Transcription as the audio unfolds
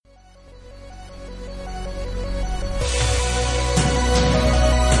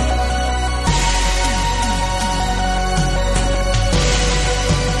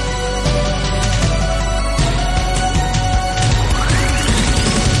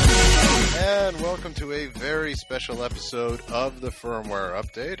welcome to a very special episode of the Firmware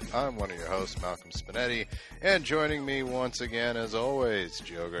Update. I'm one of your hosts, Malcolm Spinetti, and joining me once again, as always,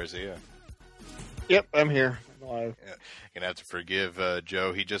 Joe Garcia. Yep, I'm here. I'm alive. Yeah, you're going to have to forgive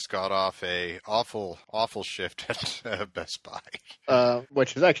Joe. He just got off a awful shift at Best Buy.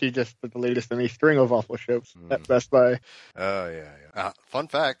 Which is actually just the latest in a string of awful shifts at Best Buy. Oh, yeah. Fun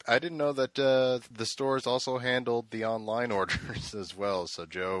fact, I didn't know that the stores also handled the online orders as well. So,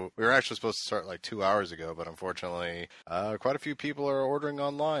 Joe, we were actually supposed to start like 2 hours ago, but unfortunately, quite a few people are ordering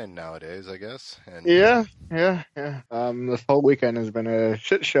online nowadays, I guess. And Yeah. This whole weekend has been a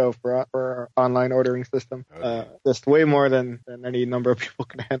shit show for our online ordering system. Okay. Just way more than any number of people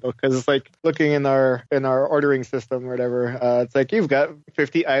can handle. Because it's like looking in our ordering system or whatever. It's like you've got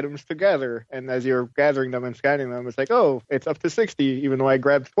 50 items to gather, and as you're gathering them and scanning them, it's like, oh, it's up to 60, even though I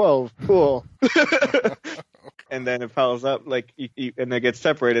grabbed 12. Cool. And then it piles up, like, and it gets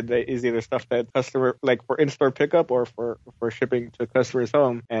separated. Is either stuff that customer, like, for in-store pickup or for shipping to customers'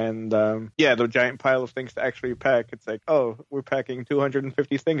 home. And, the giant pile of things to actually pack. It's like, oh, we're packing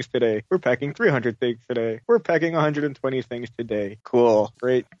 250 things today. We're packing 300 things today. We're packing 120 things today. Cool.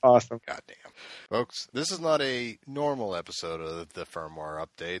 Great. Awesome. Goddamn. Folks, this is not a normal episode of the Firmware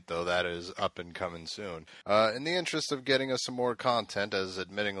Update, though that is up and coming soon. In the interest of getting us some more content, as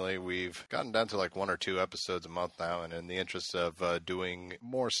admittingly we've gotten down to like 1 or 2 episodes a month now, and in the interest of doing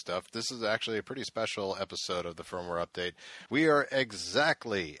more stuff, this is actually a pretty special episode of the Firmware Update. We are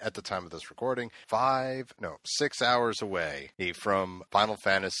exactly, at the time of this recording, 6 hours away from Final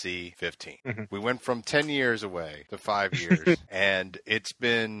Fantasy 15. Mm-hmm. We went from 10 years away to 5 years, and it's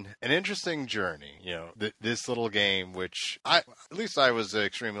been an interesting journey. You know, this little game, which at least I was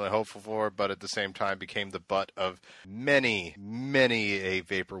extremely hopeful for, but at the same time became the butt of many a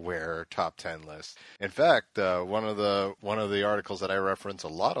Vaporware top 10 list. In fact, one of the articles that I reference a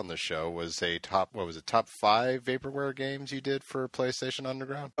lot on the show was a top 5 Vaporware games you did for PlayStation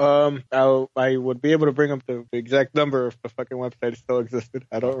Underground? I would be able to bring up the exact number if the fucking website still existed.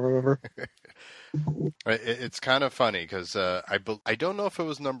 I don't remember. It's kind of funny because I don't know if it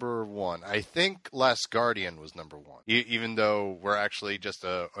was number 1. I think Last Guardian was number 1, even though we're actually just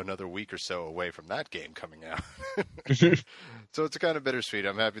another week or so away from that game coming out. So it's kind of bittersweet.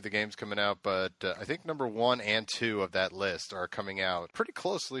 I'm happy the game's coming out, but I think number 1 and 2 of that list are coming out pretty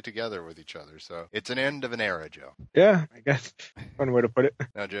closely together with each other. So it's an end of an era, Joe. Yeah, I guess. One way to put it.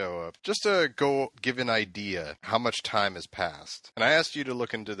 Now, Joe, just to go give an idea how much time has passed, and I asked you to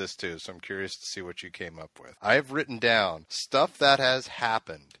look into this too, so I'm curious to see what you came up with. I've written down stuff that has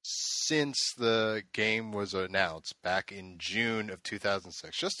happened since the game was announced back in June of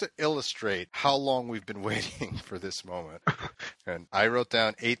 2006, just to illustrate how long we've been waiting for this moment. And I wrote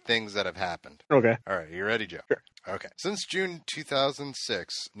down 8 things that have happened. Okay. All right, you ready, Joe? Sure. Okay. Since June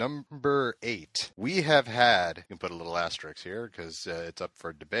 2006, number 8, we have had, you can put a little asterisk here because it's up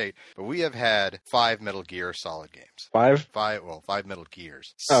for debate, but we have had 5 Metal Gear Solid games. 5? 5 Metal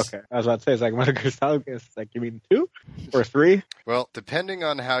Gears. Okay. I was about to say, it's like Metal Gear Solid games. Like, you mean 2 or 3? Well, depending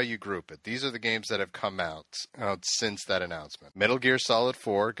on how you group it, these are the games that have come out since that announcement. Metal Gear Solid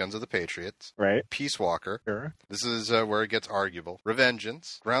 4, Guns of the Patriots. Right. Peace Walker. Sure. This is where it gets arguable.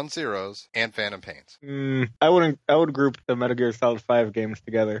 Revengeance, Ground Zeroes, and Phantom Pains. I would group the Metal Gear Solid 5 games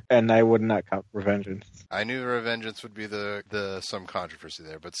together, and I would not count Revengeance. I knew Revengeance would be the some controversy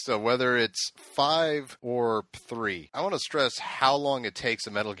there, but still, whether it's 5 or 3, I want to stress how long it takes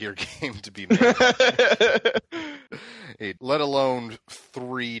a Metal Gear game to be made. Let alone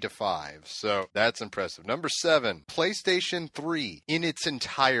 3 to 5. So that's impressive. Number 7, PlayStation 3 in its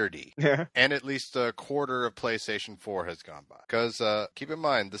entirety. Yeah. And at least a quarter of PlayStation 4 has gone by. Because keep in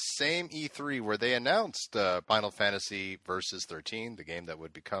mind, the same E3 where they announced Final Fantasy Versus 13, the game that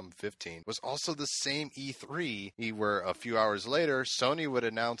would become 15, was also the same E3 where a few hours later, Sony would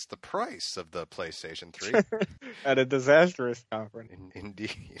announce the price of the PlayStation 3. At a disastrous conference.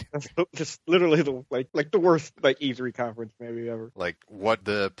 Indeed. That's just literally the worst E3 conference maybe ever. Like what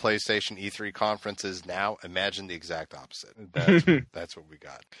the PlayStation E3 conference is now, imagine the exact opposite. That's what we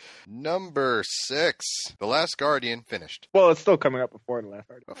got. Number 6, The Last Guardian finished. Well, it's still coming up before The Last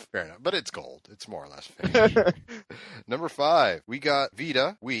Guardian. Oh, fair enough, but it's gold. It's more or less finished. Number 5, we got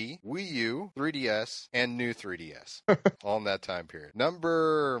Vita, Wii, Wii U, 3DS, and new 3DS. All in that time period.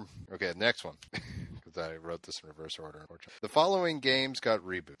 Next one. I wrote this in reverse order, unfortunately. The following games got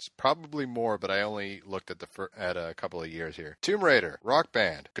reboots. Probably more, but I only looked at a couple of years here. Tomb Raider, Rock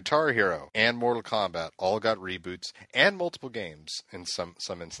Band, Guitar Hero, and Mortal Kombat all got reboots, and multiple games in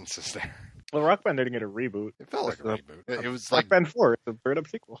some instances there. Well, Rock Band didn't get a reboot. It felt like a reboot. It was Rock like Band 4. It's a straight-up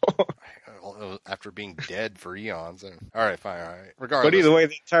sequel. after being dead for eons. All right, fine. All right. Regardless. But either way,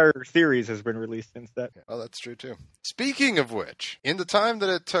 the entire series has been released since that. Oh, that's true too. Speaking of which, in the time that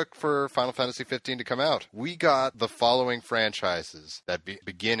it took for Final Fantasy 15 to come out, we got the following franchises that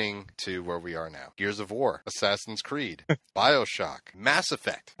beginning to where we are now: Gears of War, Assassin's Creed, BioShock, Mass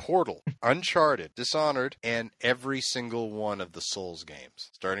Effect, Portal, Uncharted, Dishonored, and every single one of the Souls games,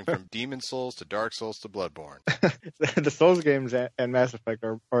 starting from Demon Souls to Dark Souls to Bloodborne. The Souls games and Mass Effect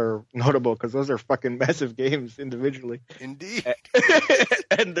are notable because those are fucking massive games individually. Indeed.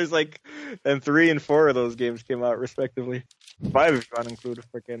 And there's and 3 and 4 of those games came out respectively. 5 if you want to include a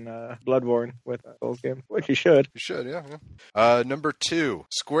freaking Bloodborne with Souls games, which you should. You should, yeah. Number 2,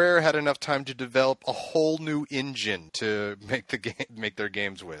 Square had enough time to develop a whole new engine to make their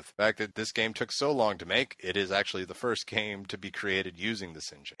games with. The fact that this game took so long to make, it is actually the first game to be created using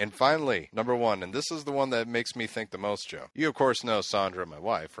this engine. And finally, number 1, and this is the one that makes me think the most, Joe. You, of course, know Sandra, my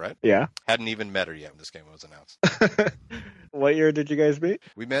wife, right? Yeah. Hadn't even met her yet when this game was announced. What year did you guys meet?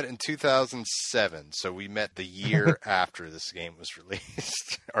 We met in 2007, so we met the year after this game was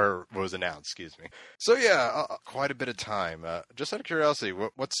released, or was announced, excuse me. So yeah, quite a bit of time. Just out of curiosity,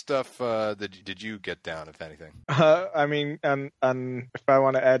 what stuff did you get down, if anything? I mean, if I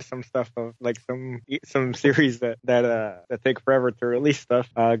want to add some stuff of like some series that take forever to release stuff,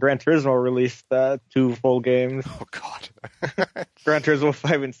 Gran Turismo released 2 full games. Oh God. Gran Turismo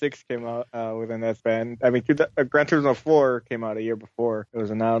 5 and 6 came out within that span. I mean, Gran Turismo 4 came out a year before it was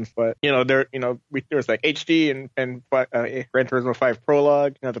announced, but there was like HD and Gran Turismo 5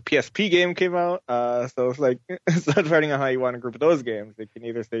 Prologue. The PSP game came out, so it's like so depending on how you want to group those games, they can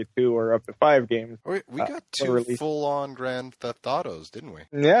either say 2 or up to 5 games. We got 2 full-on Grand Theft Autos, didn't we?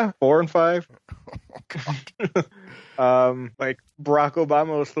 Yeah, 4 and 5. Oh God. Like Barack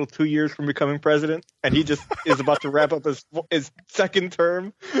Obama was still 2 years from becoming president, and he just is about to wrap up his second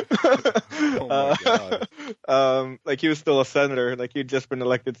term. Oh my God. Like he was still a senator, like he'd just been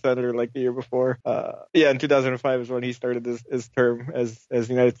elected senator like the year before. In 2005 is when he started his term as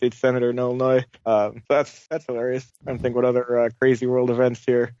United States Senator in Illinois. So that's hilarious. I'm thinking what other crazy world events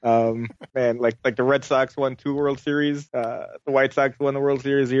here. Man, like the Red Sox won 2 World Series. The White Sox won the World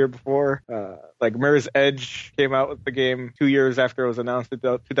Series the year before. Like Mirror's Edge came out with the game 2 years after it was announced in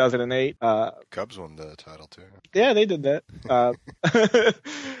 2008. Cubs won the title too. Yeah, they did that.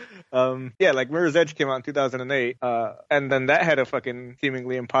 Like Mirror's Edge came out in 2008, and then that had a fucking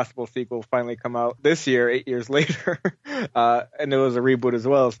seemingly impossible sequel finally come out this year, 8 years later, and it was a reboot as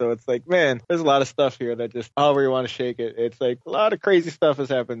well. So it's like, man, there's a lot of stuff here that just however you want to shake it. It's like a lot of crazy stuff has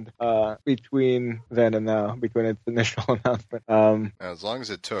happened between then and now, between its initial announcement. As long as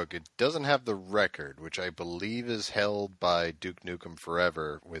it took, it doesn't have the record, which I believe is held by Duke Nukem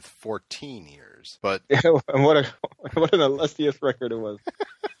Forever with 14 years. But and what an illustrious record it was.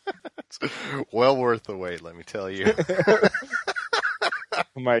 It's well worth the wait, let me tell you.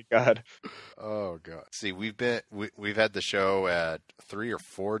 Oh my God. Oh God. See, we've had the show at 3 or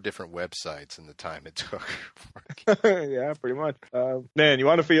 4 different websites in the time it took. Yeah, pretty much. Man, you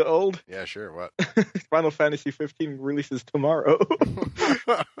want to feel old? Yeah, sure. What? Final Fantasy 15 releases tomorrow.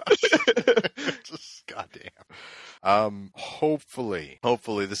 Just goddamn. Hopefully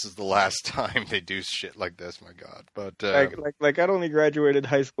this is the last time they do shit like this. My God. But like I'd only graduated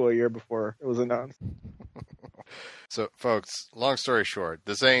high school a year before it was announced. So, folks, long story short,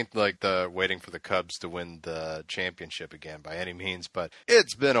 this ain't like the waiting for the Cubs to win the championship again by any means, but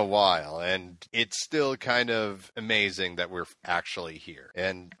it's been a while, and it's still kind of amazing that we're actually here.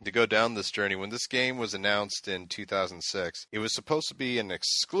 And to go down this journey, when this game was announced in 2006, it was supposed to be an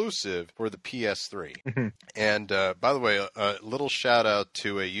exclusive for the PS3. Mm-hmm. And, by the way, a little shout out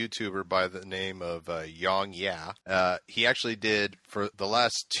to a YouTuber by the name of Yong Ya. He actually did, for the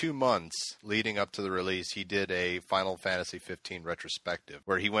last 2 months leading up to the release, he did a Final Fantasy 15 retrospective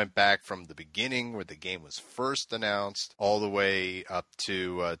where he went back from the beginning where the game was first announced all the way up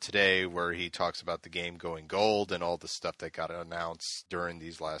to today, where he talks about the game going gold and all the stuff that got announced during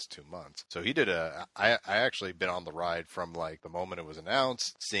these last 2 months. So he did I actually been on the ride from like the moment it was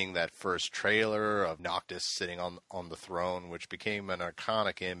announced, seeing that first trailer of Noctis sitting on the throne, which became an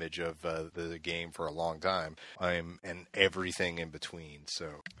iconic image of the game for a long time, and everything in between.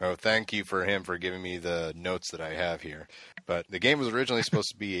 So thank you for him for giving me the notes that I have here. But the game was originally supposed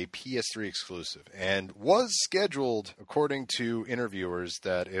to be a PS3 exclusive and was scheduled, according to interviewers,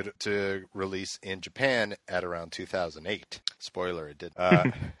 to release in Japan at around 2008. Spoiler, it did.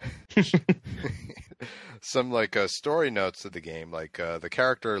 some like story notes to the game. Like the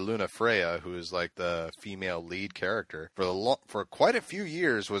character Luna Freya, who is like the female lead character for quite a few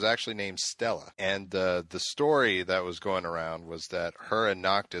years, was actually named Stella. And the story that was going around was that her and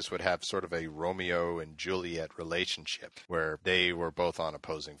Noctis would have sort of a Romeo and Juliet relationship where they were both on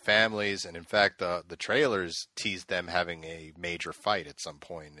opposing families. And in fact, the trailers teased them having a major fight at some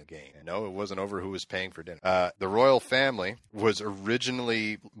point in the game. And no, it wasn't over who was paying for dinner. The royal family was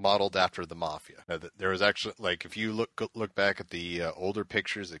originally modeled after the mafia. There was actually, like, if you look back at the older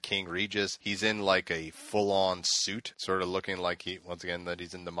pictures of King Regis, he's in like a full-on suit, sort of looking like that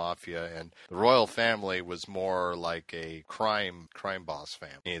he's in the mafia. And the royal family was more like a crime boss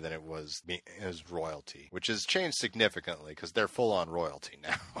family than it was royalty, which has changed significantly because they're full-on royalty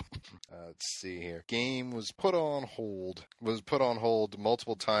now. Let's see here. Game was put on hold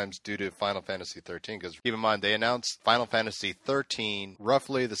multiple times due to Final Fantasy 13, because keep in mind they announced Final Fantasy 13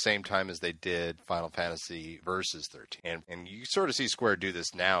 roughly the same time as they did Final Fantasy Versus 13. And you sort of see Square do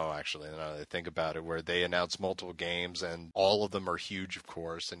this now, actually, now that I think about it, where they announce multiple games and all of them are huge, of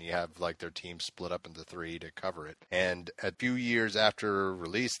course, and you have like their team split up into 3 to cover it. And a few years after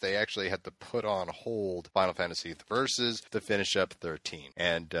release, they actually had to put on hold Final Fantasy Versus to finish up 13.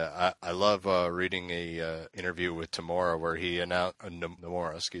 And I love reading a interview with Nomura where he announced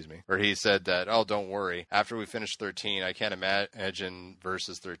where he said that, oh, don't worry, after we finish 13, I can't imagine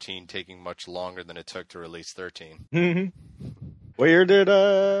Versus 13 taking much longer than it took to release 13. Mm-hmm. What year did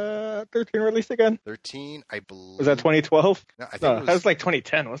 13 release again? 13, I believe. Was that 2012? No, that was like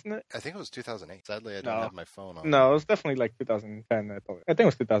 2010, wasn't it? I think it was 2008. Sadly, I don't have my phone on. No, it was definitely like 2010. I think it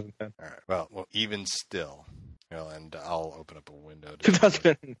was 2010. All right. Well, even still. And I'll open up a window.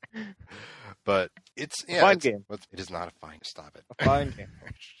 2010. But it's a fine game. It is not a fine. Stop it. A fine game.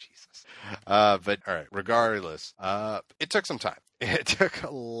 Jesus. But all right. Regardless, it took some time. It took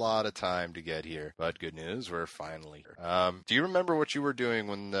a lot of time to get here, but good news, we're finally here. Do you remember what you were doing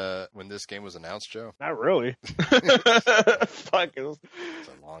when this game was announced, Joe? Not really. Fuck, it's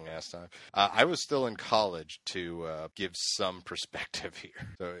a long ass time. I was still in college to give some perspective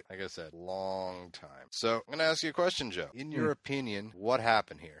here. So, like I said, long time. So, I'm going to ask you a question, Joe. In your opinion, what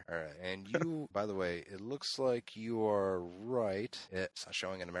happened here? All right, and you, by the way, it looks like you are right. It's not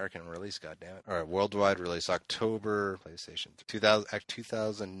showing an American release, goddammit. All right, worldwide release, October, PlayStation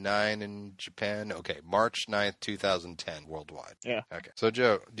 2009 in Japan. Okay, March 9th, 2010 worldwide. Yeah. Okay. So,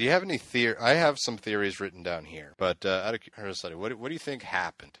 Joe, do you have any theory? I have some theories written down here, but out of curiosity, what do you think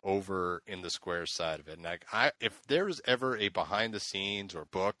happened over in the Square side of it? And if there's ever a behind the scenes or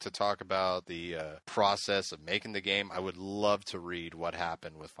book to talk about the process of making the game, I would love to read what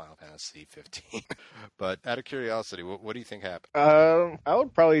happened with Final Fantasy 15. But out of curiosity, what do you think happened? I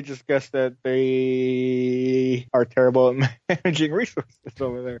would probably just guess that they are terrible at managing resources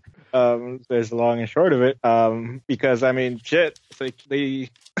over there. There's the long and short of it. Because I mean, shit, it's like they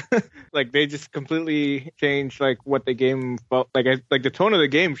they just completely changed like what the game felt like. The tone of the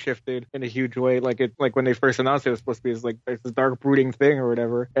game shifted in a huge way. Like when they first announced it was supposed to be this dark brooding thing or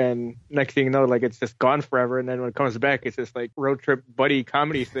whatever, and next thing you know, like it's just gone forever. And then when it comes back, it's just like road trip buddy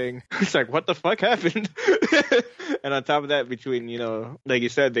comedy thing. It's like, what the fuck happened? And on top of that, between, like you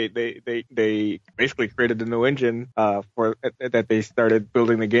said, they basically created a new engine for that they started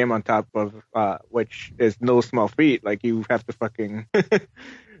building the game on top of, which is no small feat. Like you have to fucking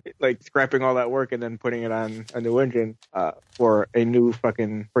like scrapping all that work and then putting it on a new engine for new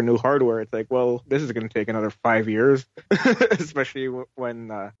hardware. It's like, well, this is going to take another 5 years, especially when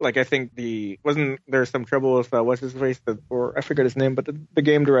I think wasn't there some trouble with what's his face, or I forget his name, but the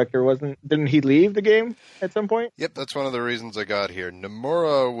game director didn't he leave the game at some point? Yep, that's one of the reasons I got here.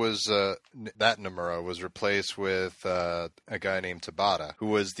 Nomura was replaced with a guy named Tabata, who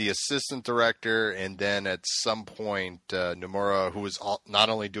was the assistant director, and then at some point Nomura, who was not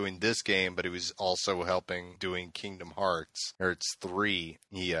only doing this game, but he was also helping doing Kingdom Hearts 3.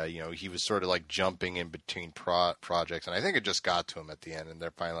 He was sort of like jumping in between projects, and I think it just got to him at the end, and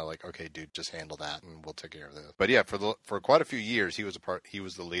they're finally like, okay, dude, just handle that, and we'll take care of this. But yeah, for quite a few years, he was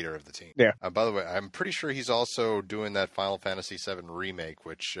the leader of the team. Yeah. By the way, I'm pretty sure he's also doing that Final Fantasy VII remake,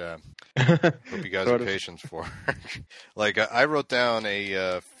 which hope you guys have patience for. I wrote down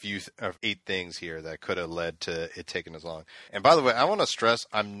a few 8 things here that could have led to it taking as long. And by the way, I want to stress,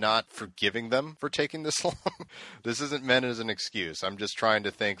 I'm not forgiving them for taking this long. This isn't meant as an excuse. I'm just trying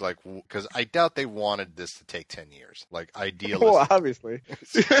to think, like, because I doubt they wanted this to take 10 years. Like, idealistic. Well, obviously.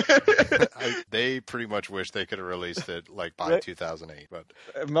 They pretty much wish they could have released it, like, by 2008. But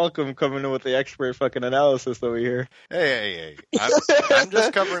Malcolm coming in with the expert fucking analysis over here. Hey. I'm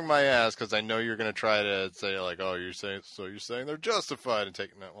just covering my ass because I know you're going to try to say, like, oh, you're saying they're justified in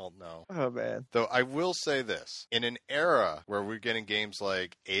taking that. Well, no. Oh, man. Though I will say this. In an era where we're getting games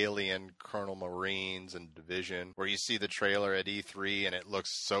like Alien, Colonel Marines, and Division, where you see the trailer at E3 and it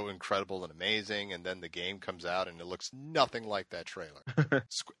looks so incredible and amazing, and then the game comes out and it looks nothing like that trailer.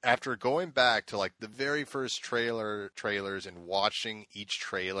 After going back to, like, the very first trailers and watching each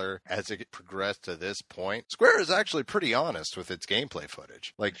trailer as it progressed to this point, Square is actually pretty honest with its gameplay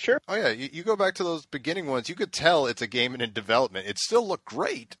footage. Like, sure. Oh, yeah, you go back to those beginning ones, you could tell it's a game in development. It still looked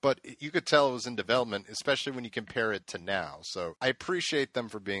great, but you could tell it was in development, especially when you compare it to now. So I appreciate them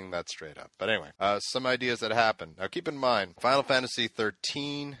for being that straight up. But anyway, some ideas that happened. Now, keep in mind, Final Fantasy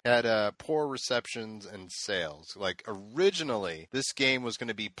 13 had poor receptions and sales. Like, originally, this game was going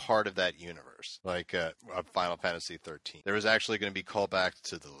to be part of that universe, like of Final Fantasy 13. There was actually going to be callbacks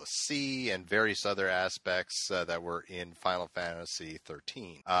to the Sea and various other aspects that were in Final Fantasy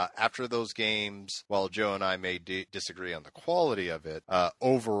 13. After those games, while Joe and I may disagree on the quality of it,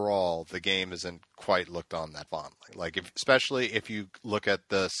 overall, the game isn't quite looked on that fondly. Like, especially if you look at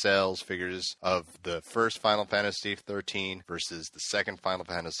the sales figures of the first Final Fantasy 13 versus the second Final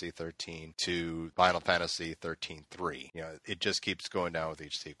Fantasy 13 to Final Fantasy 13-3. You know, it just keeps going down with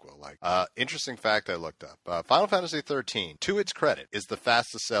each sequel. Like, interesting fact I looked up. Final Fantasy 13, to its credit, is the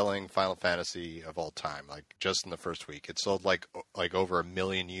fastest selling Final Fantasy of all time. Like, just in the first week. It sold like over 1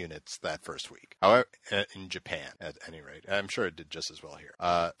 million units that first week. However, in Japan, at any rate. I'm sure it did just as well here.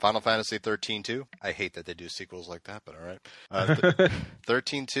 Final Fantasy 13-2. I hate that they do sequels like that, but all right.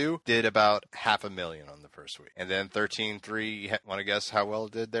 13-2 did about 500,000 on the first week. And then 13-3, want to guess how well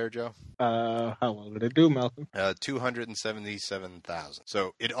it did there, Joe? How well did it do, Malcolm? 277,000.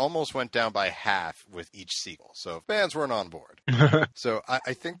 So it almost went down by half with each sequel. So fans weren't on board. So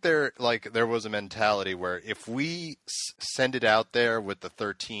I think there was a mentality where if we send it out there with the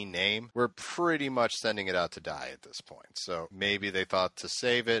 13 name, we're pretty much sending it out to die at this point. So maybe they thought to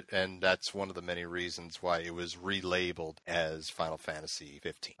save it, and that's one of the many reasons why it was relabeled as Final Fantasy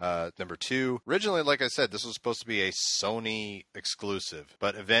 15. Number 2, originally, like I said, this was supposed to be a Sony exclusive,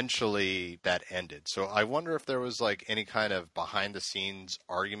 but eventually that ended. So I wonder if there was like any kind of behind the scenes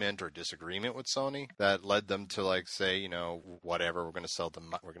argument or disagreement with Sony that led them to like say, you know, whatever, we're going to sell to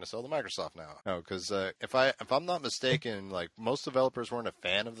Microsoft now. No, because if I'm not mistaken, like most developers weren't a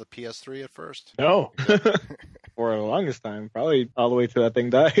fan of the PS3 at first. No. For the longest time, probably all the way till that thing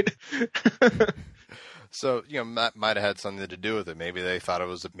died. So, you know, might have had something to do with it. Maybe they thought it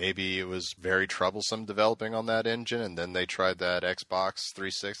was very troublesome developing on that engine, and then they tried that Xbox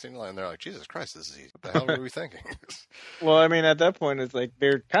 360, and they're like, Jesus Christ, this is easy. What the hell were we thinking? Well, I mean, at that point, it's like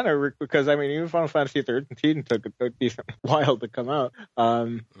they're kind of because I mean, even Final Fantasy 13 took a decent while to come out.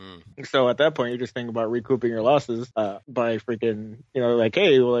 So at that point, you're just thinking about recouping your losses by freaking, you know, like,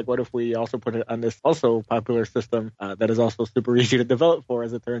 hey, well, like, what if we also put it on this also popular system that is also super easy to develop for,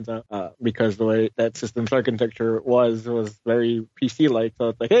 as it turns out, because the way that system's architecture was very PC-like. So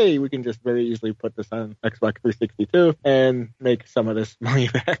it's like, hey, we can just very easily put this on Xbox 362 and make some of this money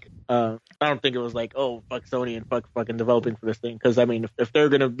back. I don't think it was like, oh, fuck Sony and fuck fucking developing for this thing. Because, I mean, if they're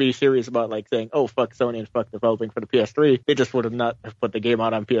going to be serious about, like, saying, oh, fuck Sony and fuck developing for the PS3, they just would have not have put the game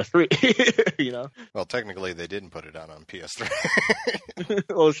out on PS3, you know? Well, technically, they didn't put it out on PS3.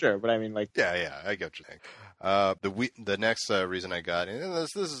 Well, sure, but I mean, like... Yeah, I get what you think. The next reason I got, and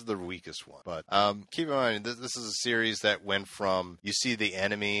this is the weakest one, but keep in mind, this is a series that went from, you see the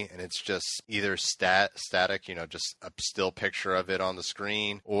enemy, and it's just either static, you know, just a still picture of it on the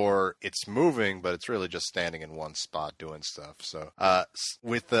screen, or it's moving, but it's really just standing in one spot doing stuff. So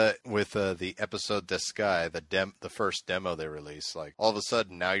with the episode Deskai, the first demo they released, like all of a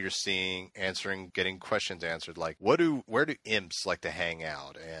sudden now you're getting questions answered, like where do imps like to hang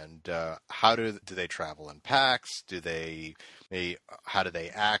out, and how do they travel in packs? How do they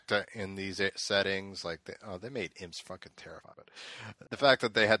act in these settings? Like they made imps fucking terrifying. But the fact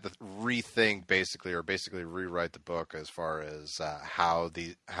that they had to rethink basically rewrite the book as far as how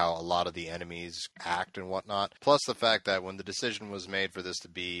a lot of the enemies act and whatnot. Plus the fact that when the decision was made for this to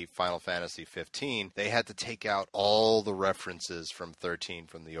be Final Fantasy 15, they had to take out all the references from 13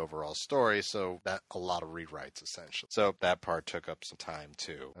 from the overall story, so that a lot of rewrites essentially. So that part took up some time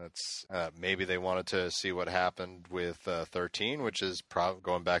too. That's maybe they wanted to see what happened with 13, which is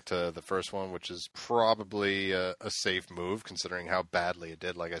going back to the first one, which is probably a safe move considering how badly it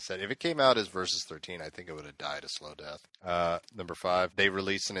did. Like I said, if it came out as Versus 13, I think it would have died a slow death. Number 5, they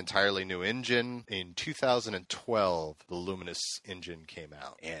released an entirely new engine in 2012. The Luminous engine came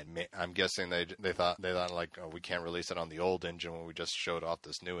out, and I'm guessing they thought like, oh, we can't release it on the old engine when we just showed off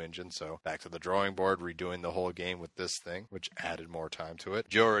this new engine. So back to the drawing board, redoing the whole game with this thing, which added more time to it.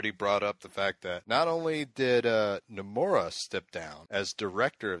 Joe already brought up the fact that not only did Nomura step down as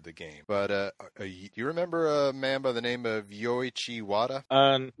director of the game, but do you remember a man by the name of Yoichi Wada?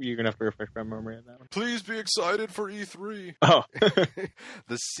 You're gonna have to refresh my memory on that one. Please be excited for E3. Oh.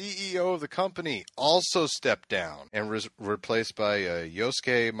 The CEO of the company also stepped down and was replaced by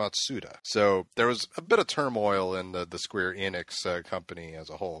Yosuke Matsuda. So there was a bit of turmoil in the Square Enix company as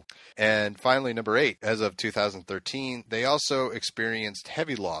a whole. And finally, number 8, as of 2013, they also experienced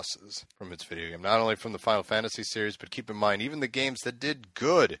heavy losses from its video game. Not only from the Final Fantasy series, but keep in mind, even the games that did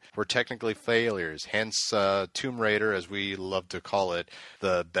good were technically failures. Hence, Tomb Raider, as we love to call it,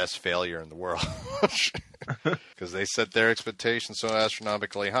 the best failure in the world. Because they set their expectations so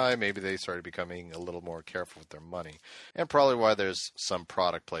astronomically high, maybe they started becoming a little more careful with their money. And probably why there's some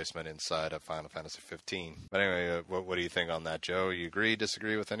product placement inside of Final Fantasy 15. But anyway, what do you think on that, Joe? You agree,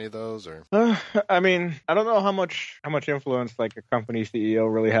 disagree with any of those? Or I mean, I don't know how much influence like a company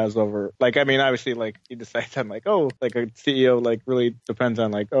CEO really has over. Like, I mean, obviously, like he decides on like, oh, like a CEO like really depends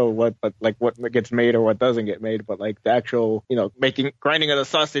on like, oh, what gets made or what doesn't get made. But like the actual, grinding of the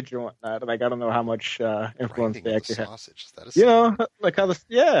sausage and whatnot. Like, I don't know how much influence they actually have. Sausage. That is Like how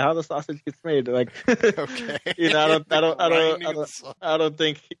the sausage gets made. Like, okay. I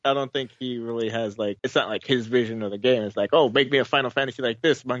don't think he really has like. It's not like his vision of the game. It's like, oh, make me a Final Fantasy like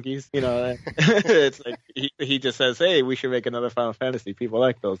this, monkeys. It's like he just says, hey, we should make another Final Fantasy. People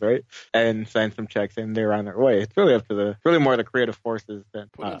like those, right? And sign some checks, and they're on their way. It's really up to really more the creative forces than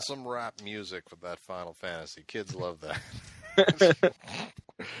put in some rap music with that Final Fantasy. Kids love that.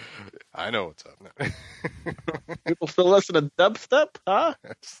 I know what's up. People still listen to dubstep, huh?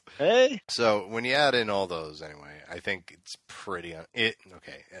 Yes. Hey. So when you add in all those, anyway, I think it's pretty. Okay,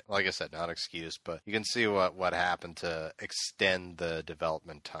 like I said, not excuse, but you can see what happened to extend the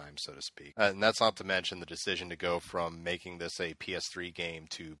development time, so to speak. And that's not to mention the decision to go from making this a PS3 game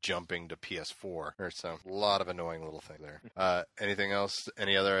to jumping to PS4. So a lot of annoying little things there. Anything else?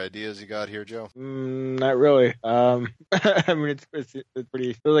 Any other ideas you got here, Joe? Not really. I mean, it's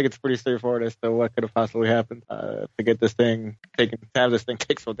pretty. Feels like it's pretty straightforward as to what could have possibly happened to get this thing taken. To have this thing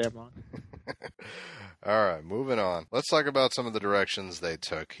take so damn long. All right, moving on. Let's talk about some of the directions they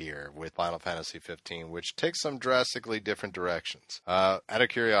took here with Final Fantasy 15, which takes some drastically different directions. Out of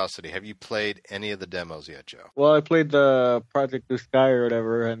curiosity, have you played any of the demos yet, Joe? Well, I played the Project Blue Sky or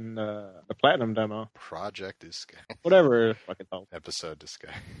whatever, and the Platinum demo. Project Blue Sky. Whatever it's fucking called. Episode to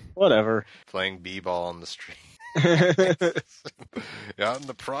Sky. Whatever. Playing b-ball on the street. Out in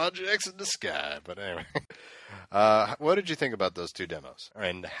the projects in the sky. But anyway, what did you think about those two demos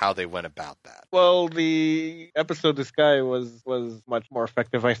and how they went about that? Well, the episode to Sky was much more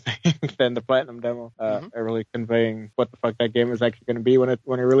effective, I think, than the Platinum demo. Really conveying what the fuck that game is actually going to be when it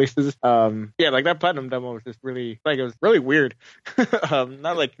releases. Like that Platinum demo was just really like it was really weird.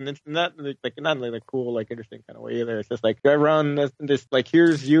 Not like in a cool, like interesting kind of way either. It's just like drive around this like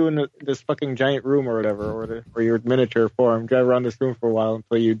here's you in this fucking giant room or whatever, or your miniature form. Drive around this room for a while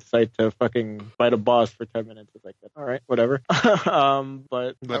until you decide to fucking fight a boss for 10 minutes. It's like, all right, whatever.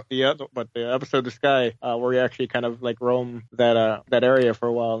 But the episode of Sky, where you actually kind of like roam that area for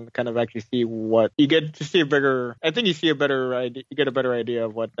a while and kind of actually see what you get to see a bigger. I think you see a better idea. You get a better idea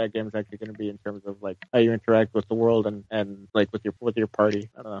of what that game is actually going to be in terms of like how you interact with the world and like with your party.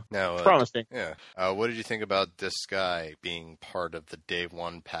 I don't know. No, it's promising. Yeah. What did you think about this Sky being part of the Day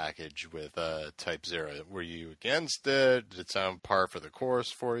One package with Type 0? Were you against it? Did it sound par for the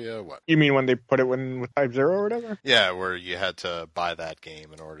course for you? What? You mean when they put it with Type 0 or whatever. Yeah, where you had to buy that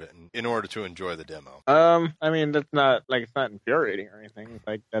game in order to enjoy the demo. I mean, that's not like it's not infuriating or anything. It's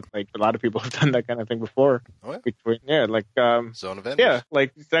like that's like a lot of people have done that kind of thing before. Oh, yeah? Zone of Enders. Yeah,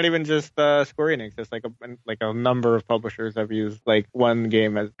 like it's not even just Square Enix. It's like a number of publishers have used like one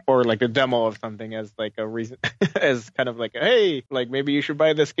game as or like a demo of something as like a reason as kind of like hey, like maybe you should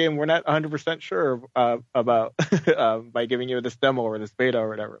buy this game. We're not 100% sure about by giving you this demo or this beta or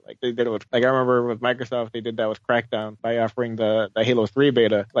whatever. Like they did it with like I remember with Microsoft they did that with Crackdown by offering the Halo 3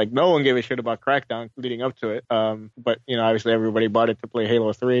 beta. Like no one gave a shit about Crackdown leading up to it. But you know obviously everybody bought it to play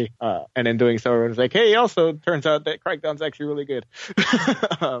Halo 3. And in doing so everyone's like hey, also turns out that Crackdown's actually really good.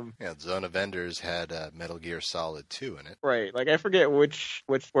 Yeah, Zone of Enders had Metal Gear Solid 2 in it. Right. Like I forget which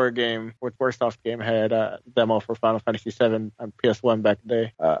Squaresoft game had a demo for Final Fantasy VII on PS1 back in the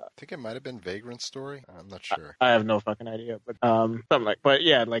day. I think it might have been Vagrant Story. I'm not sure. I have no fucking idea, but but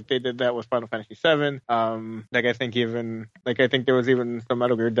yeah, like they did that with Final Fantasy VII. I think there was even some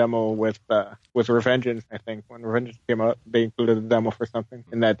Metal Gear demo with Revengeance. I think when Revengeance came out, they included a demo for something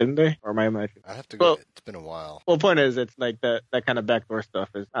in that, didn't they? Or am I imagining? I have to go. Well, it's been a while. Well, point is, it's like that kind of backdoor stuff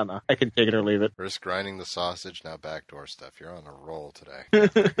is I don't know. I can take it or leave it. First grinding the sausage, now backdoor stuff. You're on a roll today.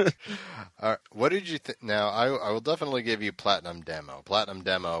 All right, what did you think? Now, I will definitely give you Platinum Demo. Platinum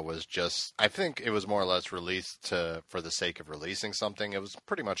Demo was just, I think it was more or less released for the sake of releasing something. It was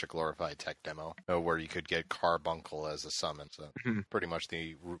pretty much a glorified tech demo where you could get Carbuncle as a summon. So pretty much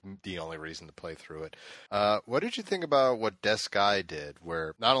the only reason to play through it. What did you think about what Deskai did,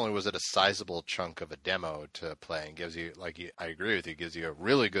 where not only was it a sizable chunk of a demo to play and gives you, I agree with you, gives you a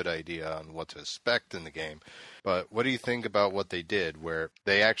really good idea on what to expect in the game. But what do you think about what they did, where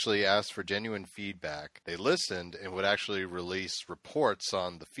they actually asked for genuine feedback? They listened and would actually release reports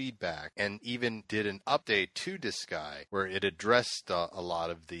on the feedback and even did an update to Disguise where it addressed a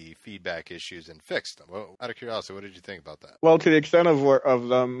lot of the feedback issues and fixed them. Well, out of curiosity, what did you think about that? Well, to the extent of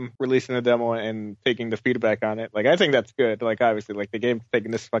them releasing a demo and taking the feedback on it, like I think that's good. Like obviously, like the game's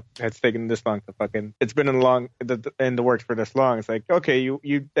taken this long to fucking. It's been in the works for this long. It's like okay, you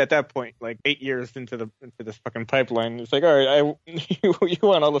at that point, like 8 years into this fucking pipeline, it's like all right, you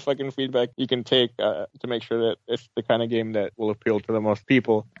want all the fucking feedback you can take to make sure that it's the kind of game that will appeal to the most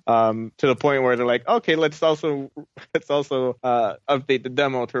people. To the point where they're like, okay, let's also update the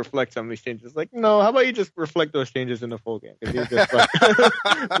demo to reflect some of these changes. Like, no, how about you just reflect those changes in the full game? Just,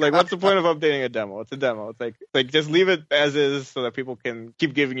 like, what's the point of updating a demo? It's a demo. It's like just leave it as is so that people can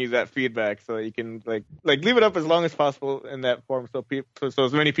keep giving you that feedback, so that you can like leave it up as long as possible in that form, so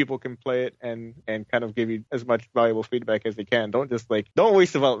as many people can play it and kind of give you as much valuable feedback as they can. Don't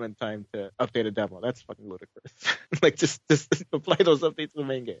waste development time to update a demo. That's fucking ludicrous. Like just apply those updates to the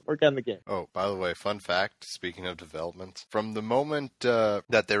main game. Work on the game. Oh, by the way, fun fact, speaking of development, from the moment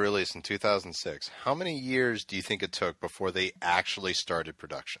that they released in 2006, how many years do you think it took before they actually started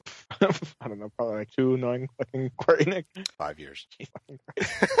production? I don't know, probably like 2 knowing fucking Square Enix. 5 years.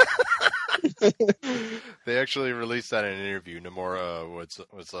 They actually released that in an interview. Nomura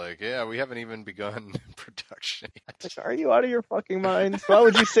was like, yeah, we haven't even begun production yet. Are you out of your fucking mind? Why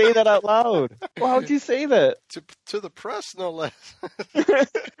would you say that out loud? Why would you say that? To the press, no less.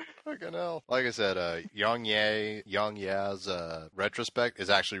 Fucking hell. Like I said, Yang Ya's retrospect is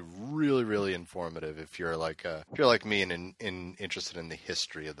actually really, really informative if you're like me and interested in the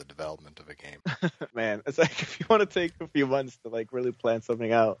history of the development of a game. Man, it's like if you want to take a few months to like really plan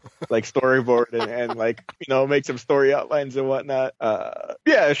something out, like storyboard and like make some story outlines and whatnot.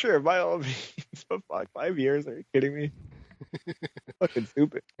 Yeah, sure, by all means. But fuck, 5 years? Are you kidding me? Fucking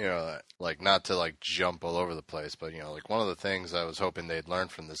stupid. Like not to like jump all over the place, but like one of the things I was hoping they'd learn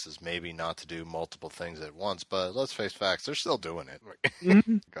from this is maybe not to do multiple things at once. But let's face facts, they're still doing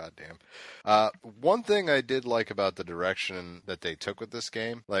it. Goddamn. One thing I did like about the direction that they took with this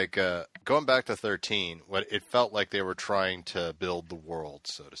game, like going back to 13, it felt like they were trying to build the world,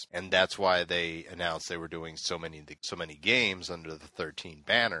 so to speak, and that's why they announced they were doing so many games under the 13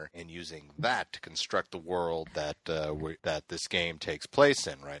 banner and using that to construct the world that this game takes place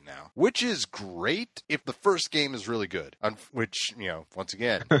in right now, which is great if the first game is really good. Which, once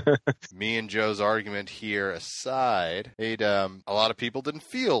again, me and Joe's argument here aside, a lot of people didn't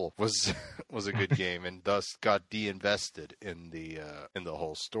feel was a good game and thus got de-invested in the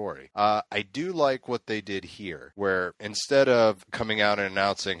whole story. I do like what they did here, where instead of coming out and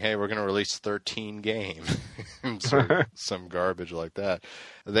announcing, hey, we're going to release 13 games, some garbage like that,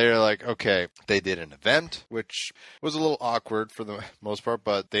 they're like, okay, they did an event, which was a little awkward for the most part,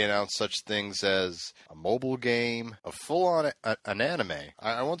 but they announced such things as a mobile game, a full-on an anime.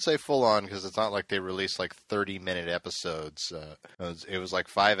 I won't say full-on because it's not like they released like 30-minute episodes. It was like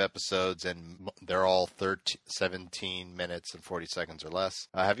 5 episodes, and they're all 17 minutes and 40 seconds or less.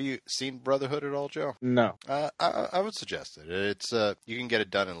 Have you seen Brotherhood at all, Joe? No. I would suggest it. It's you can get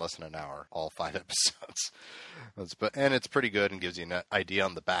it done in less than an hour, all 5 episodes. And it's pretty good and gives you an idea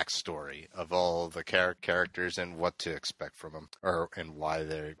on the backstory of all the characters and what to expect from them, and why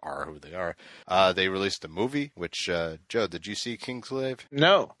they are who they are. They released a movie, which Joe, did you see Kingslave?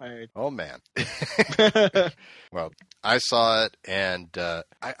 No. Oh man. Well, I saw it, and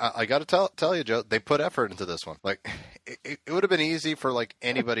I got to tell you, Joe, they put effort into this one. Like, it would have been easy for like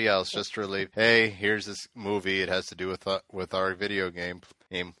anybody else just to relieve. Hey, here's this movie. It has to do with our video game.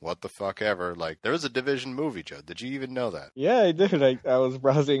 What the fuck ever. Like, there was a Division movie, Joe. Did you even know that? Yeah, I did. I was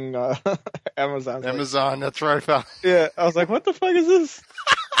browsing Amazon. Amazon, that's right, pal. Yeah, I was like, what the fuck is this?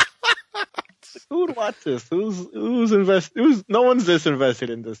 Who would watch this? No one's this invested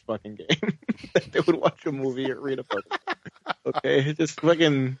in this fucking game that they would watch a movie or read a book. Okay, just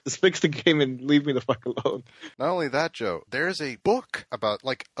fix the game and leave me the fuck alone. Not only that, Joe, there's a book about,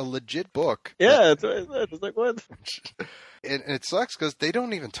 like, a legit book. Yeah, that's what I said. It's like, what? And it sucks because they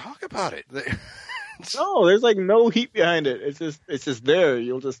don't even talk about it. No, there's like no heat behind it. It's just there.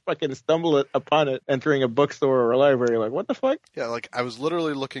 You'll just fucking stumble upon it entering a bookstore or a library. Like, what the fuck? Yeah, like I was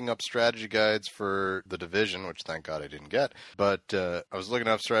literally looking up strategy guides for the Division, which thank God I didn't get. But I was looking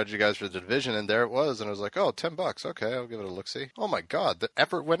up strategy guides for the Division, and there it was. And I was like, oh, $10. Okay, I'll give it a look-see. Oh my God, the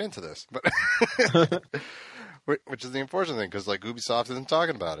effort went into this. But which is the unfortunate thing, because like Ubisoft isn't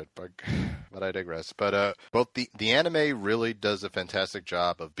talking about it. But I digress. But both the anime really does a fantastic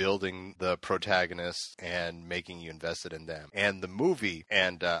job of building the protagonists and making you invested in them. And the movie,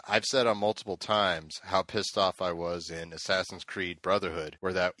 and I've said on multiple times how pissed off I was in Assassin's Creed Brotherhood,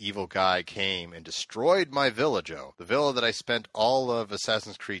 where that evil guy came and destroyed my villa, Joe. The villa that I spent all of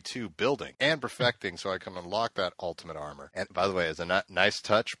Assassin's Creed 2 building and perfecting so I can unlock that ultimate armor. And by the way, as a nice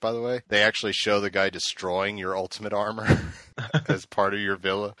touch, by the way, they actually show the guy destroying your ultimate armor as part of your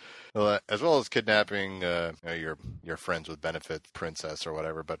villa. As well as kidnapping your friends with benefit princess or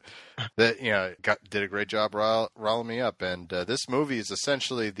whatever, but that did a great job riling me up. And this movie is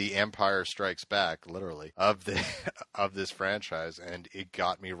essentially the Empire Strikes Back, literally, of this franchise, and it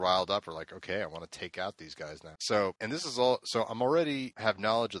got me riled up. We're like, okay, I want to take out these guys now. So, and this is all. So I'm already have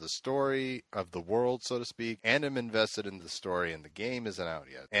knowledge of the story of the world, so to speak, and I'm invested in the story. And the game isn't out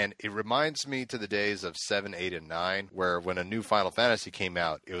yet, and it reminds me to the days of 7, 8, and 9, where when a new Final Fantasy came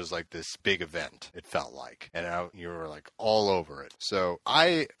out, it was like this big event, it felt like, and you were like all over it. So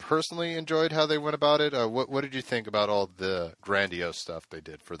I personally enjoyed how they went about it. What did you think about all the grandiose stuff they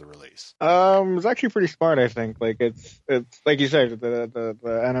did for the release? It was actually pretty smart, I think. Like it's like you said,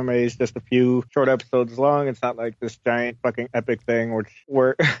 the anime is just a few short episodes long. It's not like this giant fucking epic thing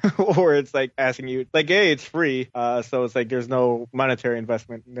where it's like asking you, like, hey, it's free, so it's like there's no monetary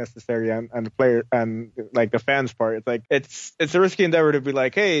investment necessary on the player and like the fans part. It's like it's a risky endeavor to be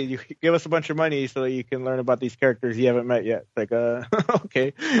like, hey, you give us a bunch of money so that you can learn about these characters you haven't met yet. It's like,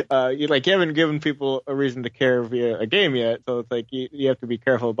 okay, you haven't given people a reason to care via a game yet, so it's like you have to be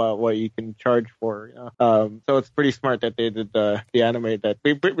careful about what you can charge for. So it's pretty smart that they did the anime that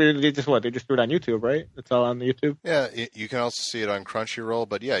they just threw it on YouTube, right? It's all on the YouTube. Yeah, you can also see it on Crunchyroll,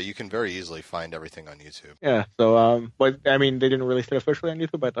 but yeah, you can very easily find everything on YouTube. Yeah, so but I mean, they didn't release it officially on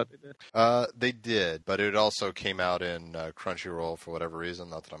YouTube. I thought they did. They did, but it also came out in Crunchyroll for whatever reason.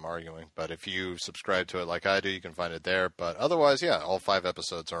 Not that I'm arguing, but if you subscribe to it like I do, you can find it there. But otherwise, yeah, all 5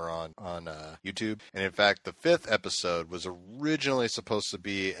 episodes are on YouTube. And in fact, the 5th episode was originally supposed to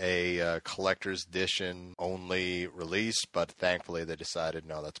be a collector's edition only release, but thankfully they decided,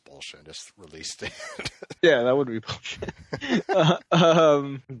 no, that's bullshit. Just released it. Yeah, that would be bullshit.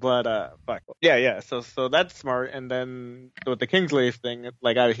 But fuck. Yeah. So that's smart. And then with the Kingslave thing,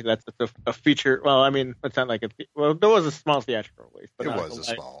 like obviously that's a feature. Well, I mean, it's not like there was a small theatrical release, but it was a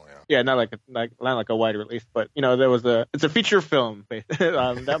small, yeah. Yeah, not like a wide release, but it's a feature film.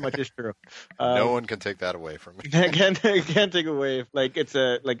 That much is true. No one can take that away from me. Can't take away. Like it's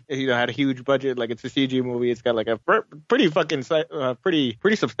had a huge budget. Like it's a CG movie. It's got like a pretty fucking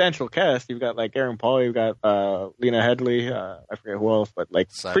pretty substantial cast. You've got like Aaron Paul. You've got Lena Headey. I forget who else, but like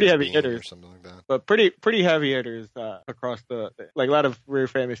Simon pretty heavy Bean hitters or something like that. But pretty heavy hitters across like a lot of very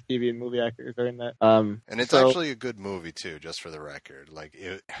famous TV and movie actors are in that. And it's actually a good movie too, just for the record. Like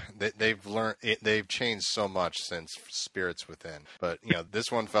they've learned they've changed so much since Spirits Within. But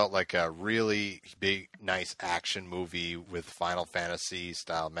this one felt like a really big, nice action movie with Final Fantasy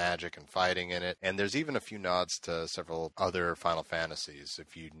style magic and fighting in it. And there's even a few nods to several other Final Fantasies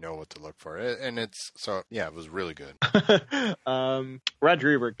if you know what to look for. And it was really good.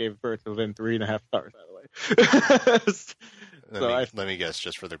 Roger Ebert gave Spirits Within 3.5 stars, by the way. Let me guess,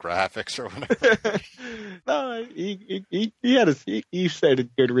 just for the graphics or whatever. No, he said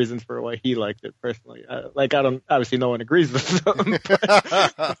good reasons for why he liked it personally. I don't, obviously no one agrees with them,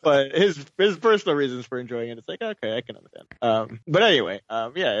 but his personal reasons for enjoying it, it's like, okay, I can understand. But anyway,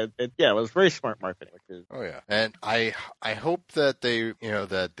 it was very smart marketing, which is. Oh yeah, and I hope that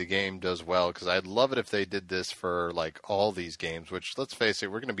that the game does well, because I'd love it if they did this for like all these games, which, let's face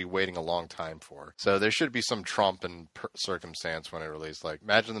it, we're going to be waiting a long time for. So there should be some trump and circumstance when it released. Like,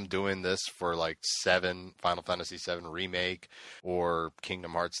 imagine them doing this for like Final Fantasy VII Remake or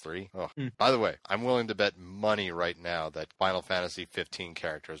Kingdom Hearts 3. Oh, by the way, I'm willing to bet money right now that Final Fantasy 15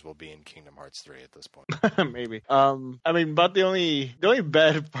 characters will be in Kingdom Hearts 3 at this point. Maybe. But the only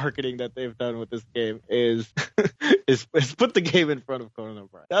bad marketing that they've done with this game is is put the game in front of Conan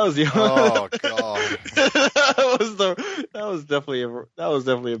O'Brien. That was the oh god. that was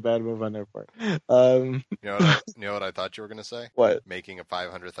definitely a bad move on their part. You know what I thought you were going to say? What? Making a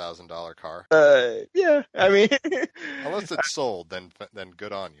 $500,000 car. Yeah. I mean, unless it's sold, then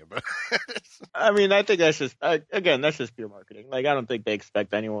good on you. But I mean, I think that's just pure marketing. Like, I don't think they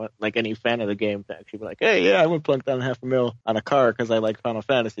expect anyone, like any fan of the game, to actually be like, hey, yeah, I would plunk down $500,000 on a car because I like Final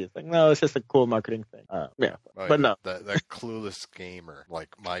Fantasy. It's like, no, it's just a cool marketing thing. No. That clueless gamer, like,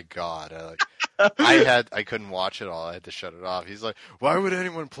 my God. I couldn't watch it all. I had to shut it off. He's like, why would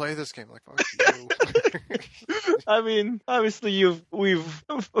anyone play this game? Like, fuck you. I mean, obviously we've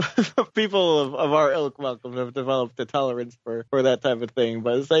people of our ilk welcome have developed a tolerance for that type of thing,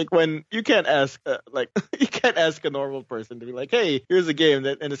 but it's like when you can't ask a normal person to be like, hey, here's a game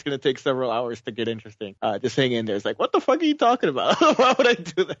and it's going to take several hours to get interesting. Just hang in there. It's like, what the fuck are you talking about? Why would I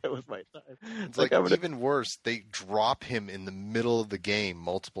do that with my time? It's like even worse, they drop him in the middle of the game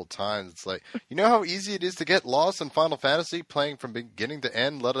multiple times. It's like, you know how easy it is to get lost in Final Fantasy playing from beginning to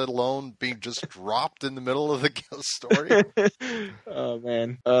end, let alone being just dropped in the middle of the story? Oh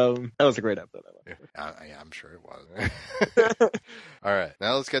man, that was a great episode. I'm sure it was. All right,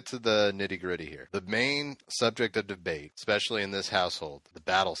 now let's get to the nitty gritty here. The main subject of debate, especially in this household, the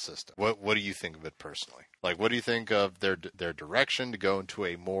battle system. What do you think of it personally? Like, what do you think of their direction to go into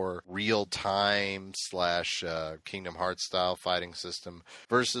a more real-time / Kingdom Hearts style fighting system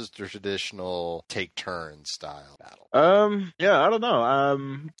versus the traditional take-turn style battle? Yeah, I don't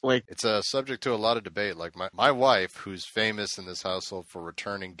know. It's a subject to a lot of debate. Like, my wife, who's famous in this household for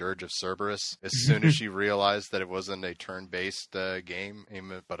returning Dirge of Cerberus, as soon as she realized that it wasn't a turn-based game,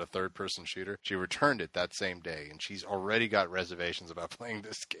 but a third-person shooter, she returned it that same day, and she's already got reservations about playing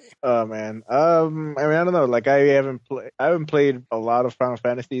this game. Oh man. I mean, I don't know. Like, I haven't played a lot of Final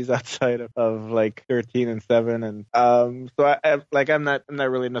Fantasies outside of like 13 and 7, and so I'm not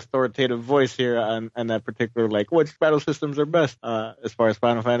really an authoritative voice here on that particular, like, which battle systems are best as far as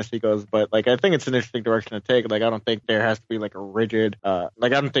Final Fantasy goes. But like, I think it's an interesting direction to take. Like, I don't think there has to be like a rigid I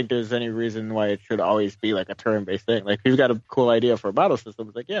don't think there's any reason why it should always be like a turn-based thing. Like, if you've got a cool idea for a battle system,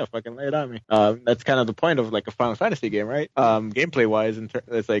 it's like, yeah, fucking lay it on me. That's kind of the point of like a Final Fantasy game, right? Gameplay wise,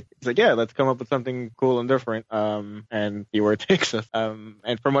 it's like yeah, let's come up with something cool and different, and see where it takes us.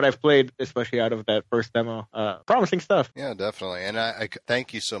 And from what I've played, especially out of that first demo, promising stuff. Yeah, definitely. And I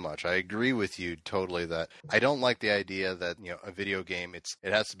thank you so much. I agree with you totally that I don't like the idea that, a video game, it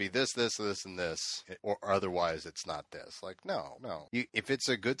has to be this, and this, or otherwise it's not this. Like, no. If it's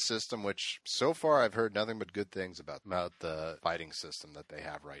a good system, which so far I've heard nothing but good things about the fighting system that they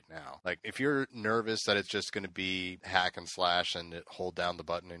have right now. Like, if you're nervous that it's just going to be hack and slash and hold down the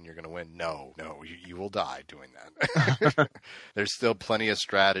button and you're going to win, no, you will die doing that. There's still plenty of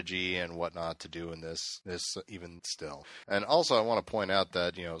strategy and whatnot to do in this even still. And also I want to point out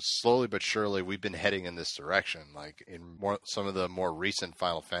that, slowly but surely we've been heading in this direction. Like, in some of the more recent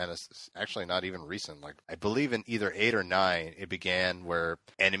Final Fantasies, actually not even recent, like I believe in either 8 or 9, it began where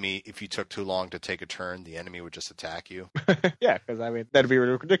if you took too long to take a turn, the enemy would just attack you. Yeah, because I mean, that'd be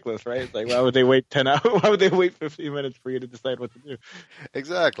ridiculous, right? It's like, why would they wait 10 hours? Why would they wait 15 minutes for you to decide what to do?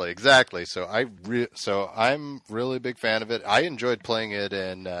 Exactly. So so I'm really a big fan of it. I enjoyed playing it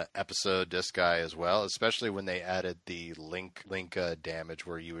in episode Disc Guy as well, especially when they added the link damage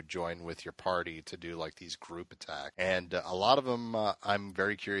where you would join with your party to do like these group attacks. And a lot of them I'm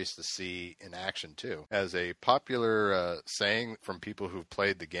very curious to see in action too. As a popular saying from people who've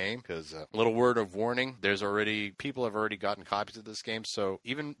played the game, because a little word of warning, people have already gotten copies of this game, so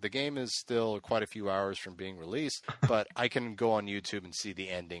even the game is still quite a few hours from being released, but I can go on YouTube and see the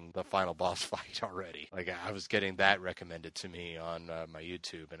ending, the final boss fight already. Like, I was getting that recommended to me on my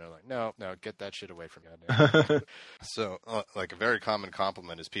YouTube, and I'm like, no, get that shit away from me. So, like, a very common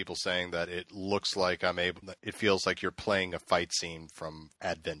compliment is people saying that it looks like it feels like you're playing a fight scene from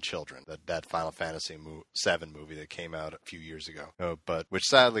Advent Children, that Final Fantasy VII movie that came out a few years ago, but which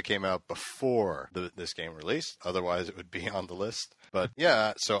sadly came out before this game released. Otherwise, it would be on the list. But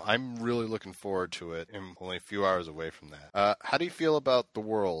yeah, so I'm really looking forward to it. I'm only a few hours away from that. How do you feel about the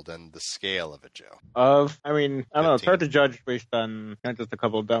world and the scale of it, Joe? I mean, I don't know. It's hard to judge based on not just a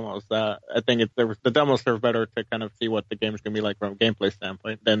couple of demos. I think the demos serve better to kind of see what the game's going to be like from a gameplay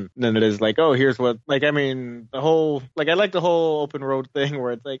standpoint than it is like, oh, here's what, like, I mean, I like the whole open road thing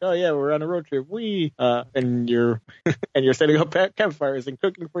where it's like, oh yeah, we're on a road trip. And you're setting up campfires and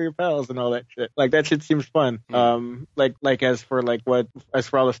cooking for your pals and all that shit. Like, that shit seems fun. As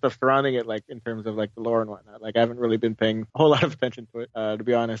for all the stuff surrounding it, like in terms of like the lore and whatnot, like I haven't really been paying a whole lot of attention to it, to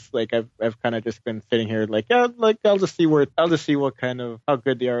be honest. Like I've kind of just been sitting here like, yeah, like I'll just see what kind of how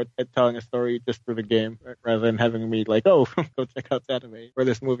good they are at telling a story just through the game, rather than having me like, oh, go check out this anime or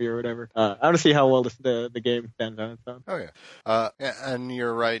this movie or whatever. I want to see how well the game stands on its own. Oh yeah, and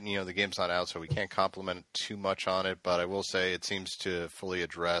you're right. The game's not out, so we can't compliment too much on it. But I will say it seems to fully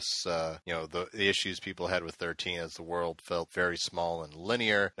address the issues people had with 13, as the world felt very small and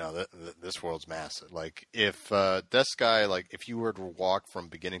linear. Now this world's massive. Like if Sky, like if you were to walk from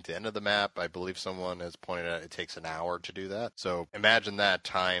beginning to end of the map, I believe someone has pointed out it takes an hour to do that. So imagine that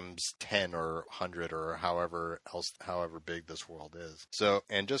times 10 or 100 or however big this world is. So,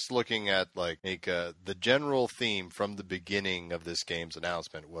 and just looking at the general theme from the beginning of this game's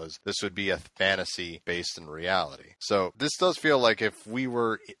announcement was this would be a fantasy based in reality. So this does feel like if we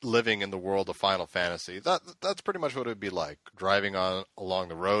were living in the world of Final Fantasy, that's pretty much what it would be like, driving along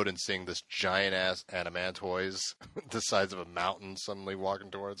the road and seeing this giant ass Adamantoids the size of a mountain suddenly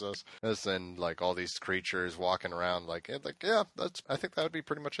walking towards us, and like all these creatures walking around yeah, I think that would be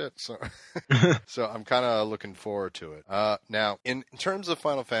pretty much it. So so I'm kind of looking forward to it. Now in terms of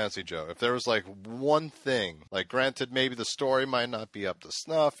Final Fantasy, Joe, if there was like one thing, like granted maybe the story might not be up to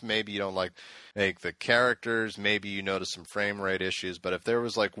snuff, maybe you don't like the characters, maybe you notice some frame rate issues, but if there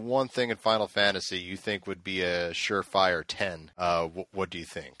was like one thing in Final Fantasy you think would be a surefire 10, what do you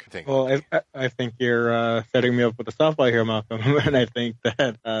think? Well, I think you're setting me up with a softball here, Malcolm, and I think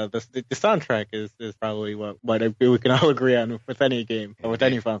that the soundtrack is probably what we can all agree on with any game, or with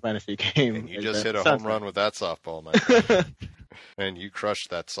any Final Fantasy game. And you just hit a home run with that softball, my friend. And you crushed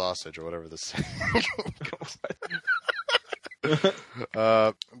that sausage or whatever this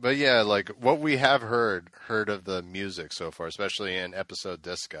but yeah, like what we have heard of the music so far, especially in episode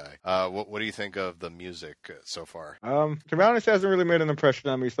Disc Guy. What do you think of the music so far? To be honest, it hasn't really made an impression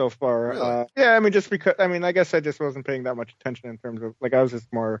on me so far. Really? Yeah, I mean, just because, I guess I just wasn't paying that much attention in terms of, like, I was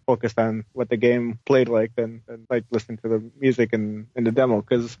just more focused on what the game played like than like listening to the music in the demo.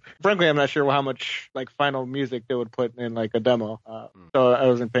 Because frankly, I'm not sure how much like final music they would put in like a demo. So I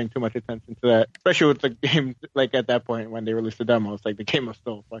wasn't paying too much attention to that, especially with the game. Like at that point when they released the demo, it's like the game was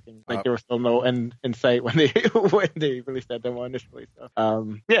still fucking like there was still no end in sight when they released that demo initially.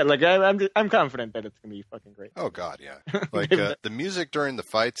 So yeah, like I'm confident that it's gonna be fucking great. Oh god, yeah. Like the music during the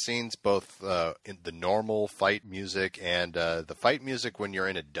fight scenes, both in the normal fight music and the fight music when you're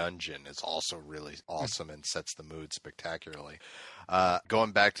in a dungeon, is also really awesome and sets the mood spectacularly.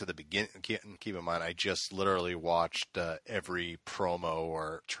 Going back to the beginning, keep in mind, I just literally watched every promo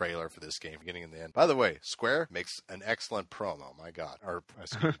or trailer for this game, beginning and the end. By the way, Square makes an excellent promo, my god. Or,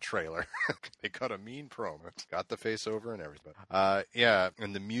 trailer. They cut a mean promo. Got the face over and everything. Yeah,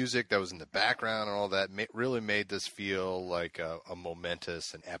 and the music that was in the background and all that really made this feel like a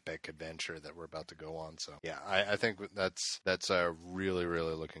momentous and epic adventure that we're about to go on. So, yeah, I think that's really,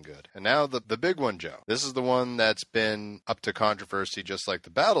 really looking good. And now the big one, Joe. This is the one that's been up to controversy controversy, just like the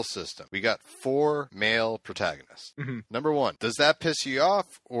battle system. We got 4 male protagonists. Mm-hmm. Number 1, does that piss you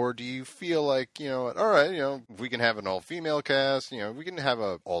off, or do you feel like, all right, if we can have an all-female cast, we can have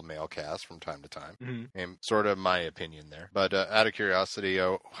a all-male cast from time to time. Mm-hmm. And sort of my opinion there. But out of curiosity,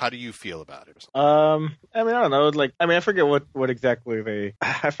 how do you feel about it? I mean, I don't know. Like, I mean, I forget what exactly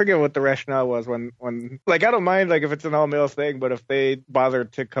I forget what the rationale was when, like, I don't mind, like, if it's an all-male thing, but if they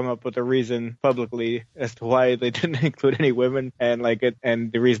bothered to come up with a reason publicly as to why they didn't include any women, and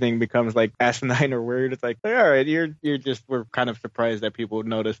and the reasoning becomes like asinine or weird, it's like, all right, we're kind of surprised that people would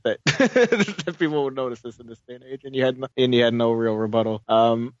notice that that people would notice this in this day and age, and you had no real rebuttal.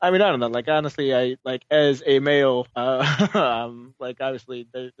 I mean, I don't know. Like, honestly, I like, as a male, like, obviously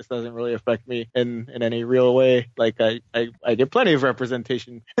this doesn't really affect me in any real way. Like, I get plenty of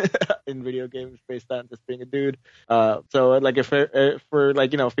representation in video games based on just being a dude. So like, if for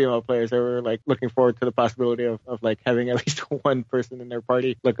like, female players that were like looking forward to the possibility of like having at least one person in their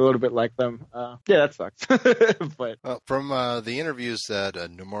party look a little bit like them, yeah, that sucks. But from the interviews that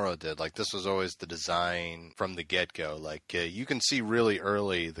Nomura did, like, this was always the design from the get-go. Like, you can see really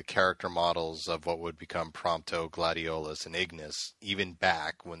early the character models of what would become Prompto, Gladiolus, and Ignis, even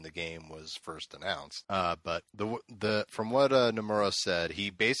back when the game was first announced. But the from what Nomura said, he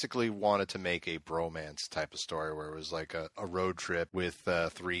basically wanted to make a bromance type of story where it was like a road trip with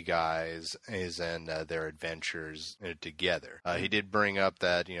 3 guys and their adventures together. He did bring up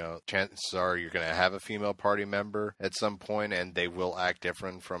that, chances are you're going to have a female party member at some point, and they will act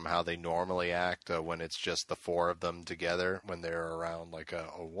different from how they normally act when it's just the 4 of them together when they're around like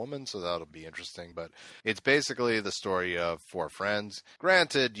a woman. So that'll be interesting. But it's basically the story of 4 friends.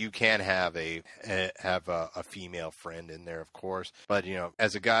 Granted, you can have a female friend in there, of course. But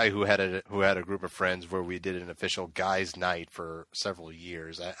as a guy who had a group of friends where we did an official guys' night for several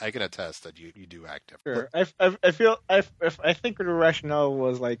years, I can attest that you do act different. Sure. I think the rationale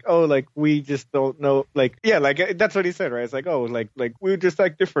was like, oh, like, we just don't know, like, yeah, like, that's what he said, right? It's like, oh, like we just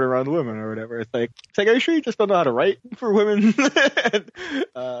act different around women or whatever. It's like, are you sure you just don't know how to write for women?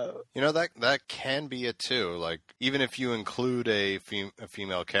 That can be it too. Like, even if you include a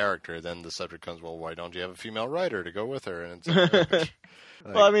female character, then the subject comes, well, why don't you have a female writer to go with her? And it's like,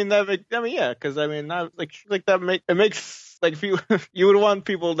 well, I mean, yeah, because I mean, it makes, like, if you would want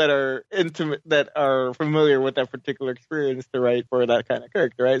people that are intimate, that are familiar with that particular experience to write for that kind of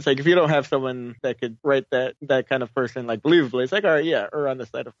character, right? It's like, if you don't have someone that could write that kind of person, like, believably, it's like, all right, yeah, or on the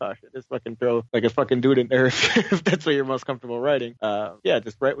side of caution, just fucking throw like a fucking dude in there if that's what you're most comfortable writing. Yeah,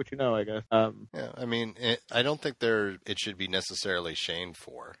 just write what you know, I guess. Yeah, I mean, I don't think it should be necessarily shamed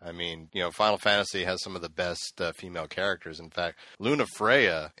for. I mean, Final Fantasy has some of the best female characters. In fact, Luna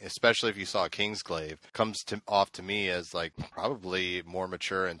Freya, especially if you saw Kingsglaive, comes off to me as like probably more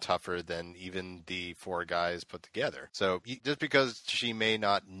mature and tougher than even the 4 guys put together. So just because she may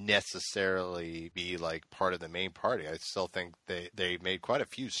not necessarily be like part of the main party, I still think they made quite a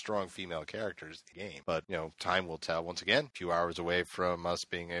few strong female characters in the game. But time will tell. Once again, a few hours away from us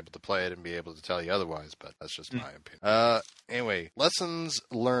being able to play it and be able to tell you otherwise. But that's just my opinion. Anyway, lessons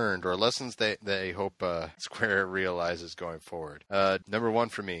learned, or lessons they hope Square realizes going forward. Number 1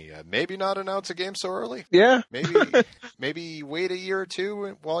 for me, maybe not announce a game so early. Yeah. Maybe wait a year or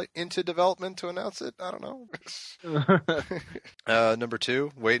 2 while into development to announce it. I don't know. Number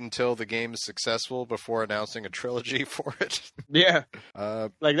 2, wait until the game is successful before announcing a trilogy for it. Yeah.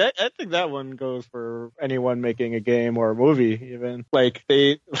 Like that, I think that one goes for anyone making a game or a movie, even. Like,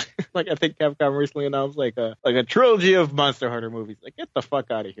 I think Capcom recently announced like a trilogy of Monster Hunter movies. Like, get the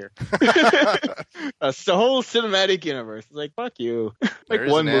fuck out of here. It's the whole cinematic universe. It's like, fuck you. Like, there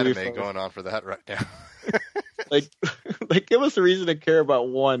is an anime going on for that right now. like, give us a reason to care about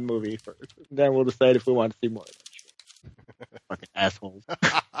one movie first. Then we'll decide if we want to see more of that shit. Fucking assholes.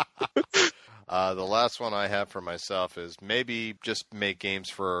 The last one I have for myself is maybe just make games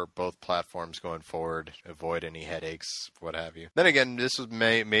for both platforms going forward. Avoid any headaches, what have you. Then again, this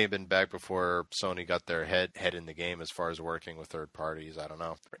may have been back before Sony got their head in the game as far as working with third parties. I don't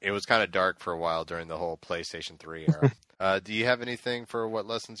know. It was kind of dark for a while during the whole PlayStation 3 era. Do you have anything for what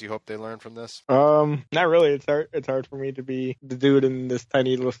lessons you hope they learn from this? Not really. It's hard for me to be the dude in this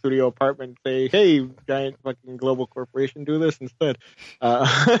tiny little studio apartment and say, hey, giant fucking global corporation, do this instead.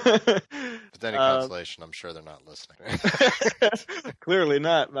 it's any consolation, I'm sure they're not listening. Clearly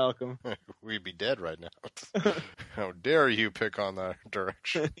not, Malcolm. We'd be dead right now. How dare you pick on that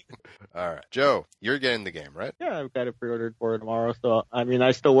direction? All right. Joe, you're getting the game, right? Yeah, I've got it pre-ordered for tomorrow. So, I mean,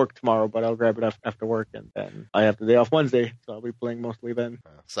 I still work tomorrow, but I'll grab it after work. And then I have the day off Wednesday, so I'll be playing mostly then.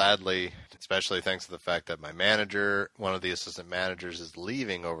 Sadly, especially thanks to the fact that my manager, one of the assistant managers, is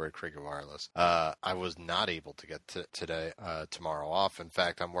leaving over at Cricket Wireless, I was not able to get tomorrow off. In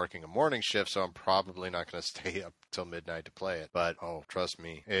fact, I'm working a morning shift, so I'm probably not going to stay up till midnight to play it. But, trust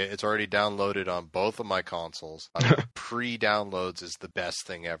me, it's already downloaded on both of my consoles. Pre-downloads is the best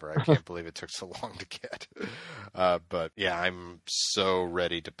thing ever. I can't believe it took so long to get. But, yeah, I'm so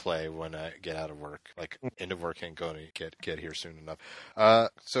ready to play when I get out of work. Like, end of work ain't going to get here soon enough.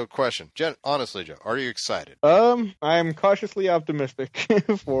 So, question. Honestly, Joe, are you excited? I'm cautiously optimistic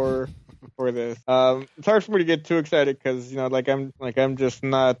for this. It's hard for me to get too excited because, I'm not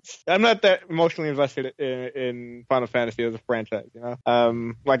that emotionally invested in Final Fantasy as a franchise,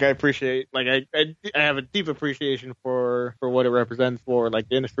 I appreciate, I have a deep appreciation for what it represents for, the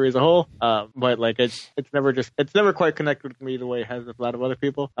industry as a whole. But, it's never quite connected with me the way it has with a lot of other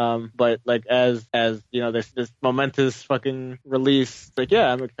people. But, as this momentous fucking release,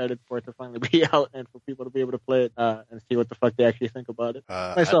 I'm excited for it to finally be out and for people to be able to play it, and see what the fuck they actually think about it.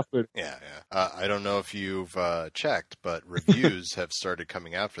 Myself, yeah. I don't know if you've checked, but reviews have started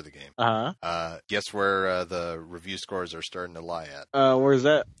coming out for the game. Guess where the review scores are starting to lie at? Where's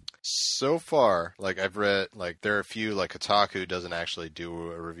that? So far, I've read, there are a few, Kotaku doesn't actually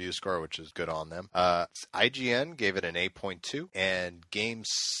do a review score, which is good on them. IGN gave it an 8.2, and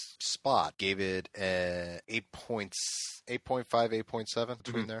GameSpot gave it an 8.5, 8.7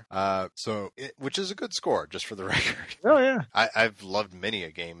 between there. Which is a good score, just for the record. Oh yeah, I've loved many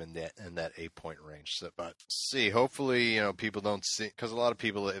a game in that 8-point range. So, but see, hopefully, people don't see, because a lot of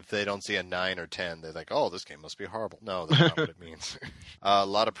people, if they don't see a 9 or 10, they're like, oh, this game must be horrible. No, that's not what it means. A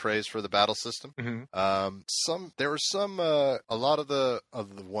lot of praise for the battle system. Mm-hmm. A lot of the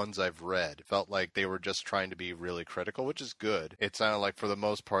ones I've read felt like they were just trying to be really critical, which is good. It sounded like for the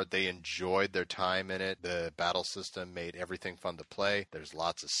most part they enjoyed their time in it. The battle system made everything fun to play. There's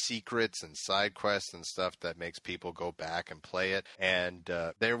lots of secrets and side quests and stuff that makes people go back and play it. And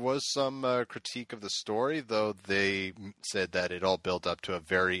there was some critique of the story, though they said that it all built up to a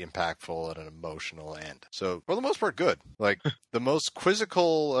very impactful and an emotional end. So for the most part, good. The most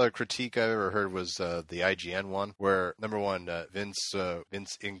quizzical critique I've ever heard was the IGN one, where number one, Vince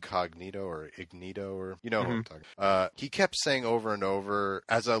Incognito or Ignito, or who I'm talking about. He kept saying over and over,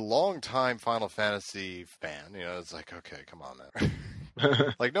 as a long-time Final Fantasy fan, it's like, okay, come on now.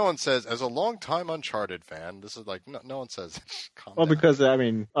 No one says, as a long-time Uncharted fan, this is no one says. Well, because I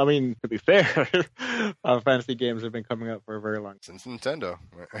mean, to be fair, Final Fantasy games have been coming out for a very long time. Since Nintendo.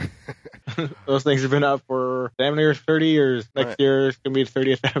 Those things have been out for damn near 30 years. Next year is going to be the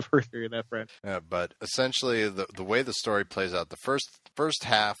 30th anniversary of that friend. Yeah, but essentially, the way the story plays out, the first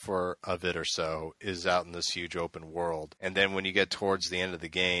half of it or so is out in this huge open world. And then when you get towards the end of the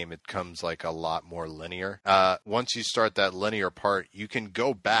game, it comes a lot more linear. Once you start that linear part, you can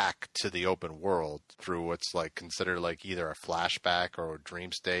go back to the open world through what's considered either a flashback or a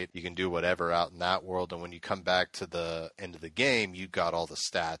dream state. You can do whatever out in that world. And when you come back to the end of the game, you got all the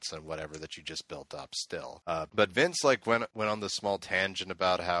stats and whatever that you just built up still. But Vince went on this small tangent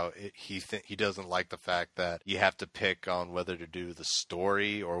about how he doesn't like the fact that you have to pick on whether to do the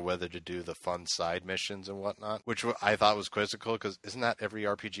story or whether to do the fun side missions and whatnot, which I thought was quizzical, because isn't that every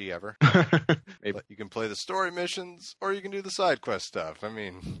RPG ever? You can play the story missions or you can do the side quest stuff. I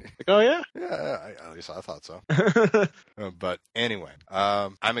mean, oh yeah, yeah. At least I thought so. But anyway,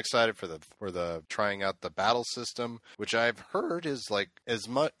 I'm excited for the trying out the battle system, which I've heard is as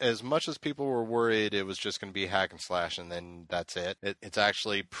much as people were worried it was just going to be hack and slash and then that's it. It's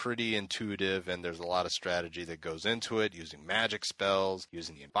actually pretty intuitive, and there's a lot of strategy that goes into it, using magic spells,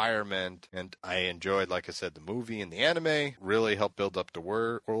 using the environment. And I enjoyed, like I said, the movie and the anime really helped build up the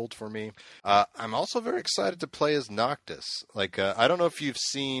world for me. I'm also very excited to play as Noctis. I don't know if you've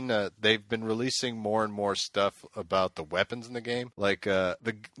seen, they've been releasing more and more stuff about the weapons in the game.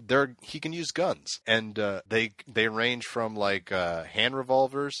 He can use guns, and they range from hand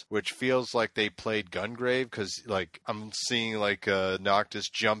revolvers, which feels like they played gun grade rave because like I'm seeing like Noctis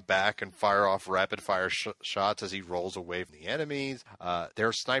jump back and fire off rapid fire shots as he rolls away from the enemies. There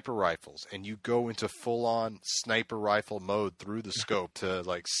are sniper rifles, and you go into full on sniper rifle mode through the scope to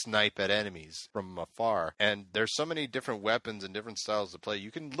like snipe at enemies from afar. And there's so many different weapons and different styles to play.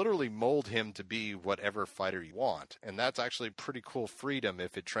 You can literally mold him to be whatever fighter you want, and that's actually pretty cool freedom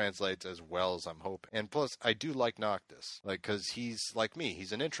if it translates as well as I'm hoping. And plus, I do like Noctis, like because he's like me,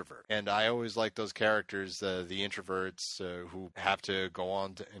 he's an introvert, and I always like those characters, the introverts who have to go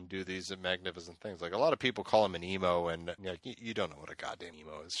on and do these magnificent things. Like a lot of people call him an emo, and like you don't know what a goddamn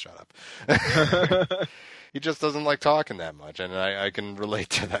emo is. Shut up. He just doesn't like talking that much, and I can relate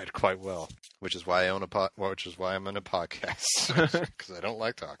to that quite well. Which is why I own which is why I'm in a podcast, because I don't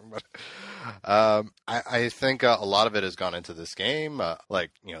like talking. But I think a lot of it has gone into this game.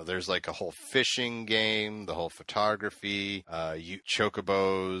 Like there's like a whole fishing game, the whole photography,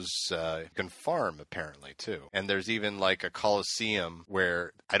 chocobos. You can farm apparently too, and there's even like a coliseum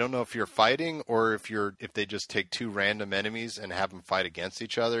where I don't know if you're fighting or if they just take two random enemies and have them fight against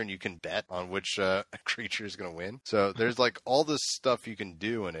each other, and you can bet on which creature is going to win. So there's like all this stuff you can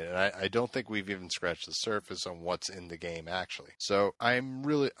do in it, and I don't think we've even scratched the surface on what's in the game actually. So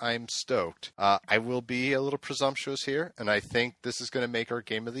I'm stoked. I will be a little presumptuous here, and I think this is going to make our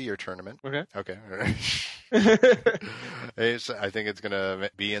Game of the Year tournament. Okay. All right. I think it's going to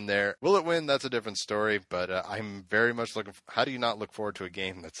be in there. Will it win? That's a different story, but I'm very much looking how do you not look forward to a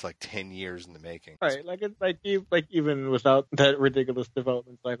game that's like 10 years in the making? Right, like even without that ridiculous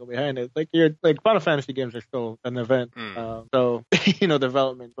development cycle behind it, like Final Fantasy games are still an event. So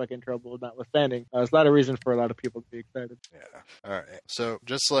development fucking trouble notwithstanding, there's a lot of reason for a lot of people to be excited. Yeah. All right. So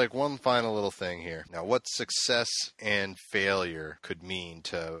just like one final little thing here. Now, what success and failure could mean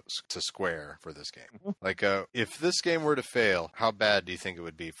to Square for this game? Mm-hmm. Like, if this game were to fail, how bad do you think it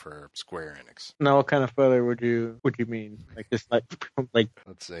would be for Square Enix? Now, what kind of failure would you mean? Like just like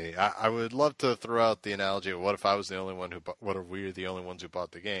Let's see. I would love to throw out the analogy of what if I was the only one what if we were the only ones who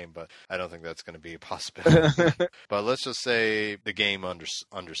bought the game? But I don't think that's going to be a possibility. But let's just say the game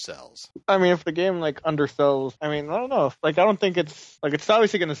undersells. I mean, if the game like undersells, I mean, I don't know. Like, I don't think it's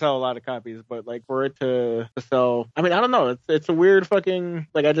obviously going to sell a lot of copies, but like for it to sell, I mean, I don't know. It's a weird fucking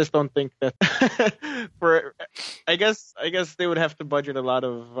like. I just don't think that I guess they would have to budget a lot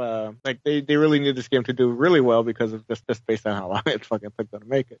of like they really need this game to do really well because of just based on how long it fucking took them to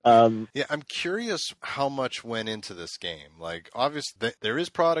make it. Yeah, I'm curious how much went into this game. Like, obviously, there is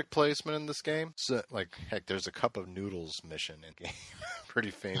product placement in this game. So, like, heck, there's a cup of noodles mission in the game.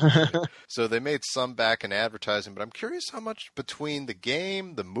 Pretty famous. So they made some back in advertising, but I'm curious how much between the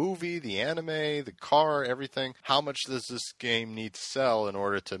game, the movie, the anime, the car, everything, how much does this game need to sell in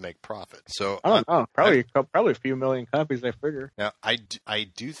order to make profit? So I don't know. Probably a few million copies, I figure. Now, I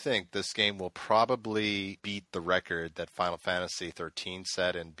do think this game will probably beat the record that Final Fantasy 13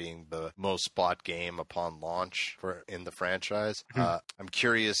 set in being the most bought game upon launch in the franchise. I'm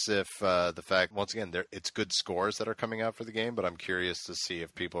curious if the fact, once again, it's good scores that are coming out for the game, but I'm curious to see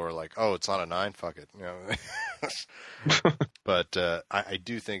if people are like, oh, it's on a 9, fuck it. But I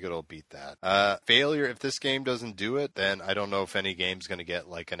do think it'll beat that. Failure, if this game doesn't do it, then I don't know if any game's going to get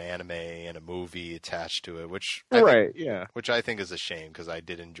like an anime and a movie attached to it, which I think is a shame because I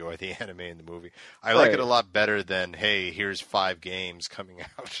did enjoy the anime and the movie. I like it a lot better than, hey, here's 5 games coming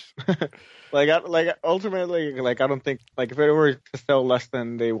out. Ultimately, I don't think, if it were to sell less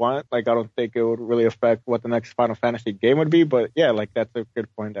than they want, I don't think it would really affect what the next Final Fantasy game would be. But yeah, that's a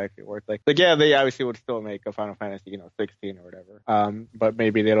good point actually. Where it's yeah, they obviously would still make a Final Fantasy, 16 or whatever. But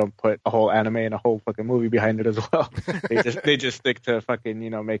maybe they don't put a whole anime and a whole fucking movie behind it as well. they just stick to fucking,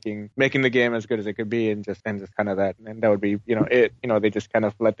 making the game as good as it could be and just kind of that, and that would be, it. They just kind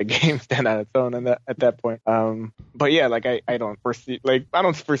of let the game stand on its own at that point. But yeah, I don't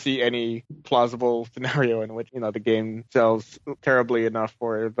foresee any plausible scenario in which the game sells terribly enough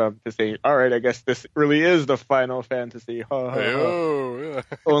for them to say, all right, I guess this really is the Final Fantasy. Yeah.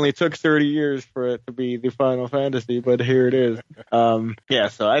 Only took 30 years for it to be the Final Fantasy, but here it is. Yeah,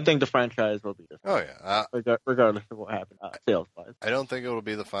 so I think the franchise will be this. Oh yeah, regardless of what happens sales wise. I don't think it will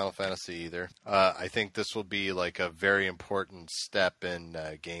be the Final Fantasy either. I think this will be a very important step in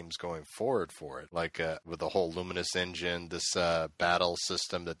games going forward for it, with the whole Luminous engine, this battle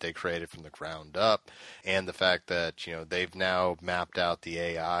system that they created from the ground up, and the fact that they've now mapped out the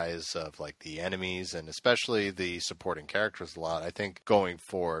AIs of the enemies and especially the supporting characters a lot. I think going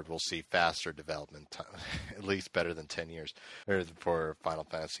forward forward, we'll see faster development time, at least better than 10 years for Final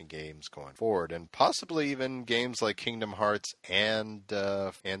Fantasy games going forward, and possibly even games like Kingdom Hearts and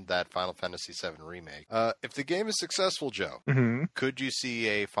that Final Fantasy VII remake. If the game is successful, Joe, could you see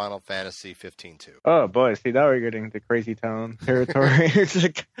a Final Fantasy 15-2? Oh boy, see now we're getting to crazy town territory. It's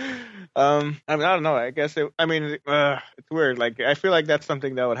like, I mean, I don't know. I guess it's weird. Like, I feel like that's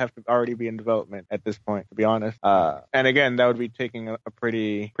something that would have to already be in development at this point, to be honest. And again, that would be taking a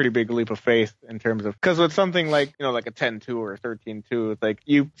pretty big leap of faith in terms of, because with something like, like a 10-2 or a 13-2, it's like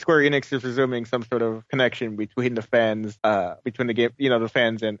Square Enix is resuming some sort of connection between the fans, between the game, the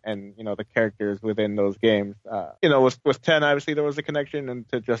fans and the characters within those games. With 10, obviously there was a connection, and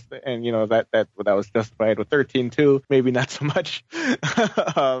that was justified. With 13-2, maybe not so much.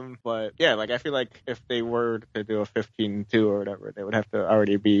 But yeah, like I feel like if they were to do a 15-2 or whatever, they would have to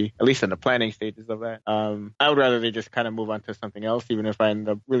already be at least in the planning stages of that. I would rather they just kind of move on to something else, even if I end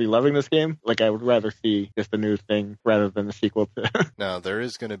up really loving this game. Like, I would rather see just a new thing rather than the sequel to. Now, there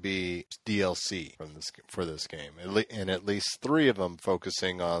is going to be DLC for this game, and at least 3 of them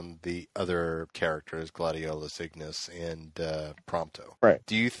focusing on the other characters, Gladiolus, Ignis, and Prompto. Right.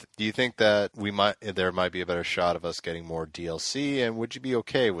 Do you think that there might be a better shot of us getting more DLC, and would you be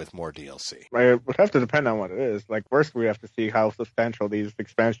okay with more DLC? It would have to depend on what it is. Like, first we have to see how substantial these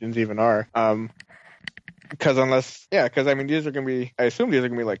expansions even are. Because I mean, I assume these are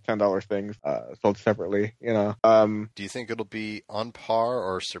going to be like $10 things, sold separately, Do you think it'll be on par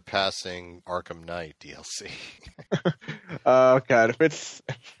or surpassing Arkham Knight DLC? Oh, God, if it's...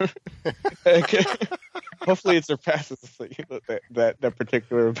 Hopefully it surpasses that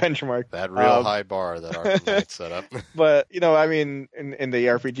particular benchmark. That real high bar that Arkham Knight set up. But, I mean, in the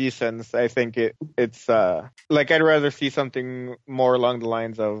RPG sense, I think it's like, I'd rather see something more along the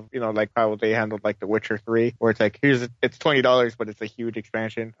lines of, like how they handled like The Witcher 3, where it's like, it's $20, but it's a huge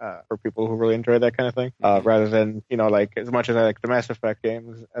expansion for people who really enjoy that kind of thing, rather than, like, as much as I like the Mass Effect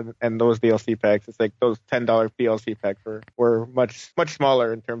games and those DLC packs, it's like those $10 DLC packs were much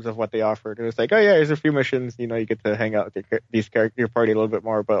smaller in terms of what they offered. It was like, oh yeah, here's a few missions, you get to hang out with your party a little bit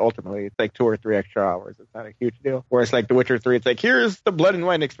more, but ultimately it's like 2 or 3 extra hours. It's not a huge deal. Whereas like The Witcher 3, it's like, here's the Blood and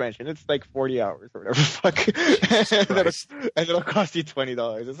Wine expansion. It's like 40 hours or whatever. Fuck. and it'll cost you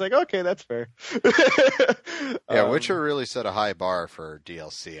 $20. It's like, okay, that's fair. Yeah, Witcher really set a high bar for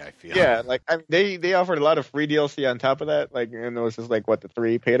DLC, I feel. Yeah, like they offered a lot of free DLC on top of that. Like, and it was just like the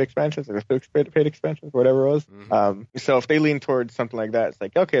 3 paid expansions or the 2 paid expansions, whatever it was. So if they lean towards something like that, it's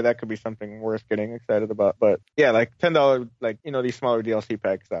like, okay, that could be something worth getting excited about. But yeah, like $10, like these smaller DLC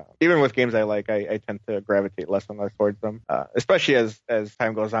packs. Even with games I like, I tend to gravitate less and less towards them, especially as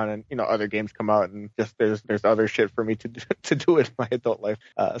time goes on and other games come out and just there's other shit for me to do in my adult life.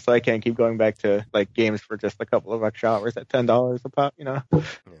 So I can't keep going back to like games for just a couple of extra hours at $10 a pop.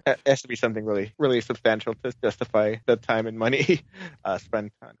 It has to be something really, really substantial to justify the time and money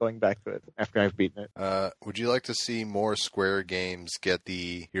spent going back to it after I've beaten it. Would you like to see more Square games get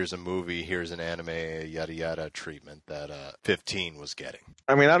the here's a movie, here's an anime, yada yada treatment that 15 was getting?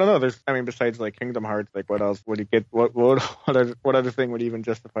 I mean, I don't know. Besides like Kingdom Hearts, like what else would you get? What other thing would even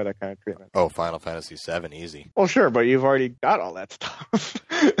justify that kind of treatment? Oh, Final Fantasy VII, easy. Well, sure, but you've already got all that stuff.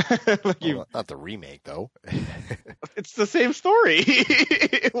 Not the remake though. It's the same story.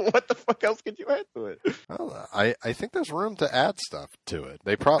 What the fuck else could you add to it? Well, I think there's room to add stuff to it.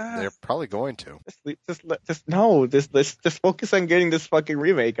 They're probably going to. Just focus on getting this fucking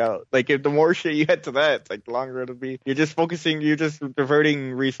remake out. Like, if the more shit you add to that, it's like the longer it'll be. You're just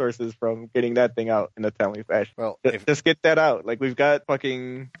diverting resources from getting that thing out in a timely fashion. Well, just get that out. Like, we've got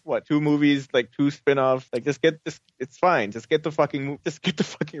fucking 2 movies, like 2 spin-offs. Like, it's fine. Just get the fucking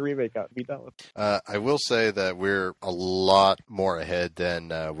remake out and be done with it. I will say that we're a lot more ahead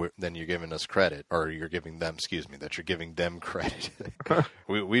than you're giving us credit, or you're giving them. Excuse me, that you're giving them credit.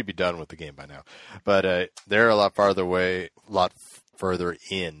 We'd be done with the game by now, but they're a lot further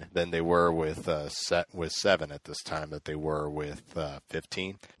in than they were with 7 at this time that they were with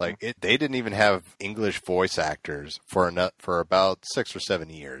 15. Like, they didn't even have English voice actors for about 6 or 7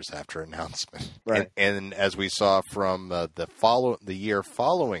 years after announcement. Right. And as we saw from the year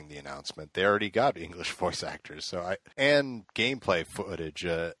following the announcement, they already got English voice actors. And gameplay footage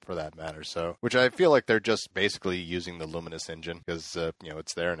for that matter. So, which I feel like they're just basically using the Luminous engine because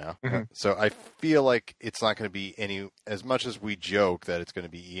it's there now. So I feel like it's not going to be as much as we joke joke that it's going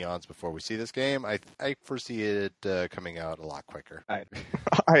to be eons before we see this game. I foresee it coming out a lot quicker.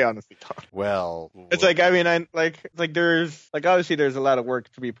 I honestly don't. Well, it's like, I mean, there's like, obviously there's a lot of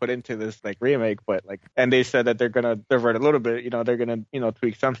work to be put into this like remake, but like, and they said that they're gonna divert a little bit, they're gonna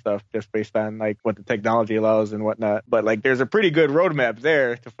tweak some stuff just based on like what the technology allows and whatnot. But like, there's a pretty good roadmap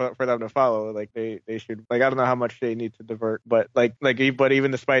there for them to follow. Like they should, like, I don't know how much they need to divert, but but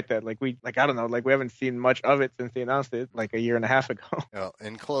even despite that, like I don't know, like we haven't seen much of it since they announced it like a year and a half ago. Well,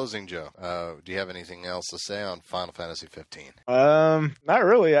 in closing, Joe, do you have anything else to say on Final Fantasy 15? Not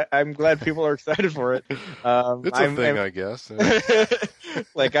really. I'm glad people are excited for it. It's a thing, I guess.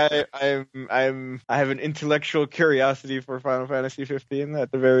 Like I have an intellectual curiosity for Final Fantasy 15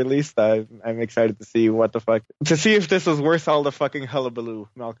 at the very least. I'm excited to see if this was worth all the fucking hullabaloo,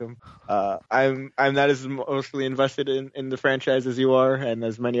 Malcolm. I'm not as mostly invested in the franchise as you are, and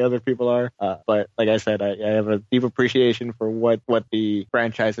as many other people are. But like I said, I have a deep appreciation for what the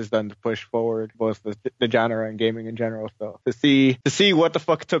franchise has done to push forward both the genre and gaming in general. So to see what the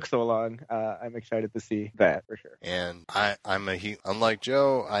fuck took so long, I'm excited to see that for sure. And I'm unlike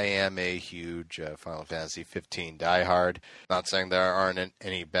Joe, I am a huge Final Fantasy 15 diehard. Not saying there aren't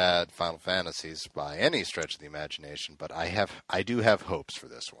any bad Final Fantasies by any stretch of the imagination, but I do have hopes for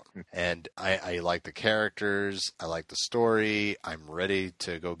this one. And I like the characters, I like the story. I'm ready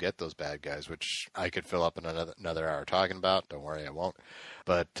to go get those bad guys, which I could fill up in another hour talking about. Don't worry, I won't.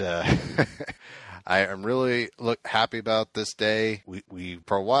 But I am really happy about this day. We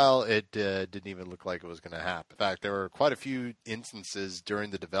for a while it didn't even look like it was going to happen. In fact, there were quite a few instances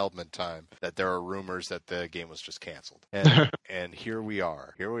during the development time that there were rumors that the game was just canceled. And here we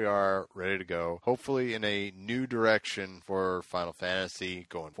are. Here we are, ready to go. Hopefully in a new direction for Final Fantasy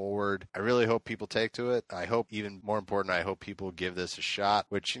going forward. I really hope people take to it. I hope, even more important, I hope people give this a shot,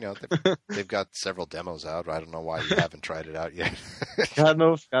 which, they've got several demos out. I don't know why you haven't tried it out yet. God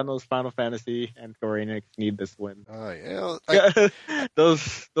knows Final Fantasy and Square Enix need this win.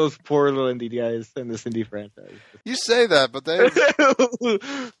 Those poor little indie guys in this indie franchise. You say that, but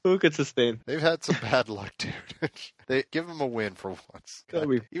who could sustain? They've had some bad luck, dude. They give them a win for once.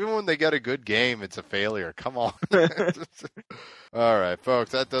 Even when they get a good game, it's a failure. Come on. All right,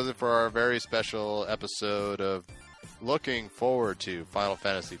 folks, that does it for our very special episode of looking forward to Final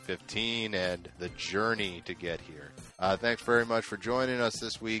Fantasy 15 and the journey to get here. Thanks very much for joining us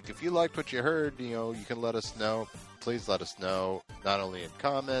this week. If you liked what you heard, you can let us know. Please let us know, not only in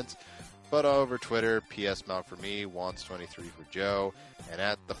comments, but over Twitter, PS Mount for me, Wants23 for Joe, and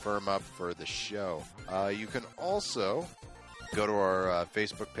at the Firm Up for the show. You can also go to our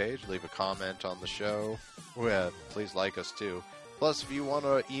Facebook page, leave a comment on the show. Please like us too. Plus, if you want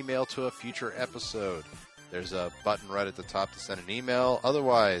to email to a future episode, there's a button right at the top to send an email.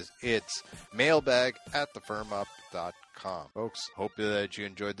 Otherwise, it's mailbag@thefirmup.com. Folks, hope that you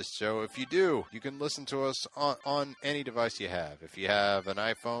enjoyed this show. If you do, you can listen to us on any device you have. If you have an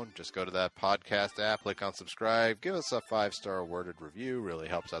iPhone, just go to that podcast app, click on subscribe, give us a 5-star worded review. Really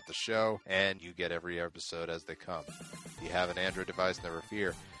helps out the show, and you get every episode as they come. If you have an Android device, never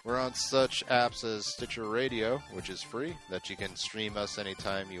fear. We're on such apps as Stitcher Radio, which is free, that you can stream us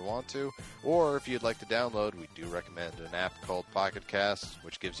anytime you want to. Or if you'd like to download, we do recommend an app called Pocket Cast,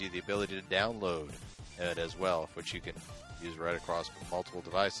 which gives you the ability to download it as well, which you can use right across multiple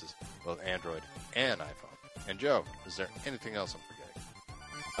devices, both Android and iPhone. And Joe, is there anything else I'm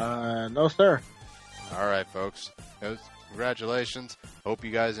forgetting? No, sir. All right, folks. Congratulations. Hope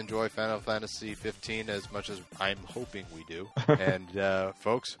you guys enjoy Final Fantasy 15 as much as I'm hoping we do. And,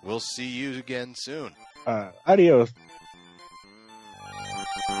 folks, we'll see you again soon. Adios.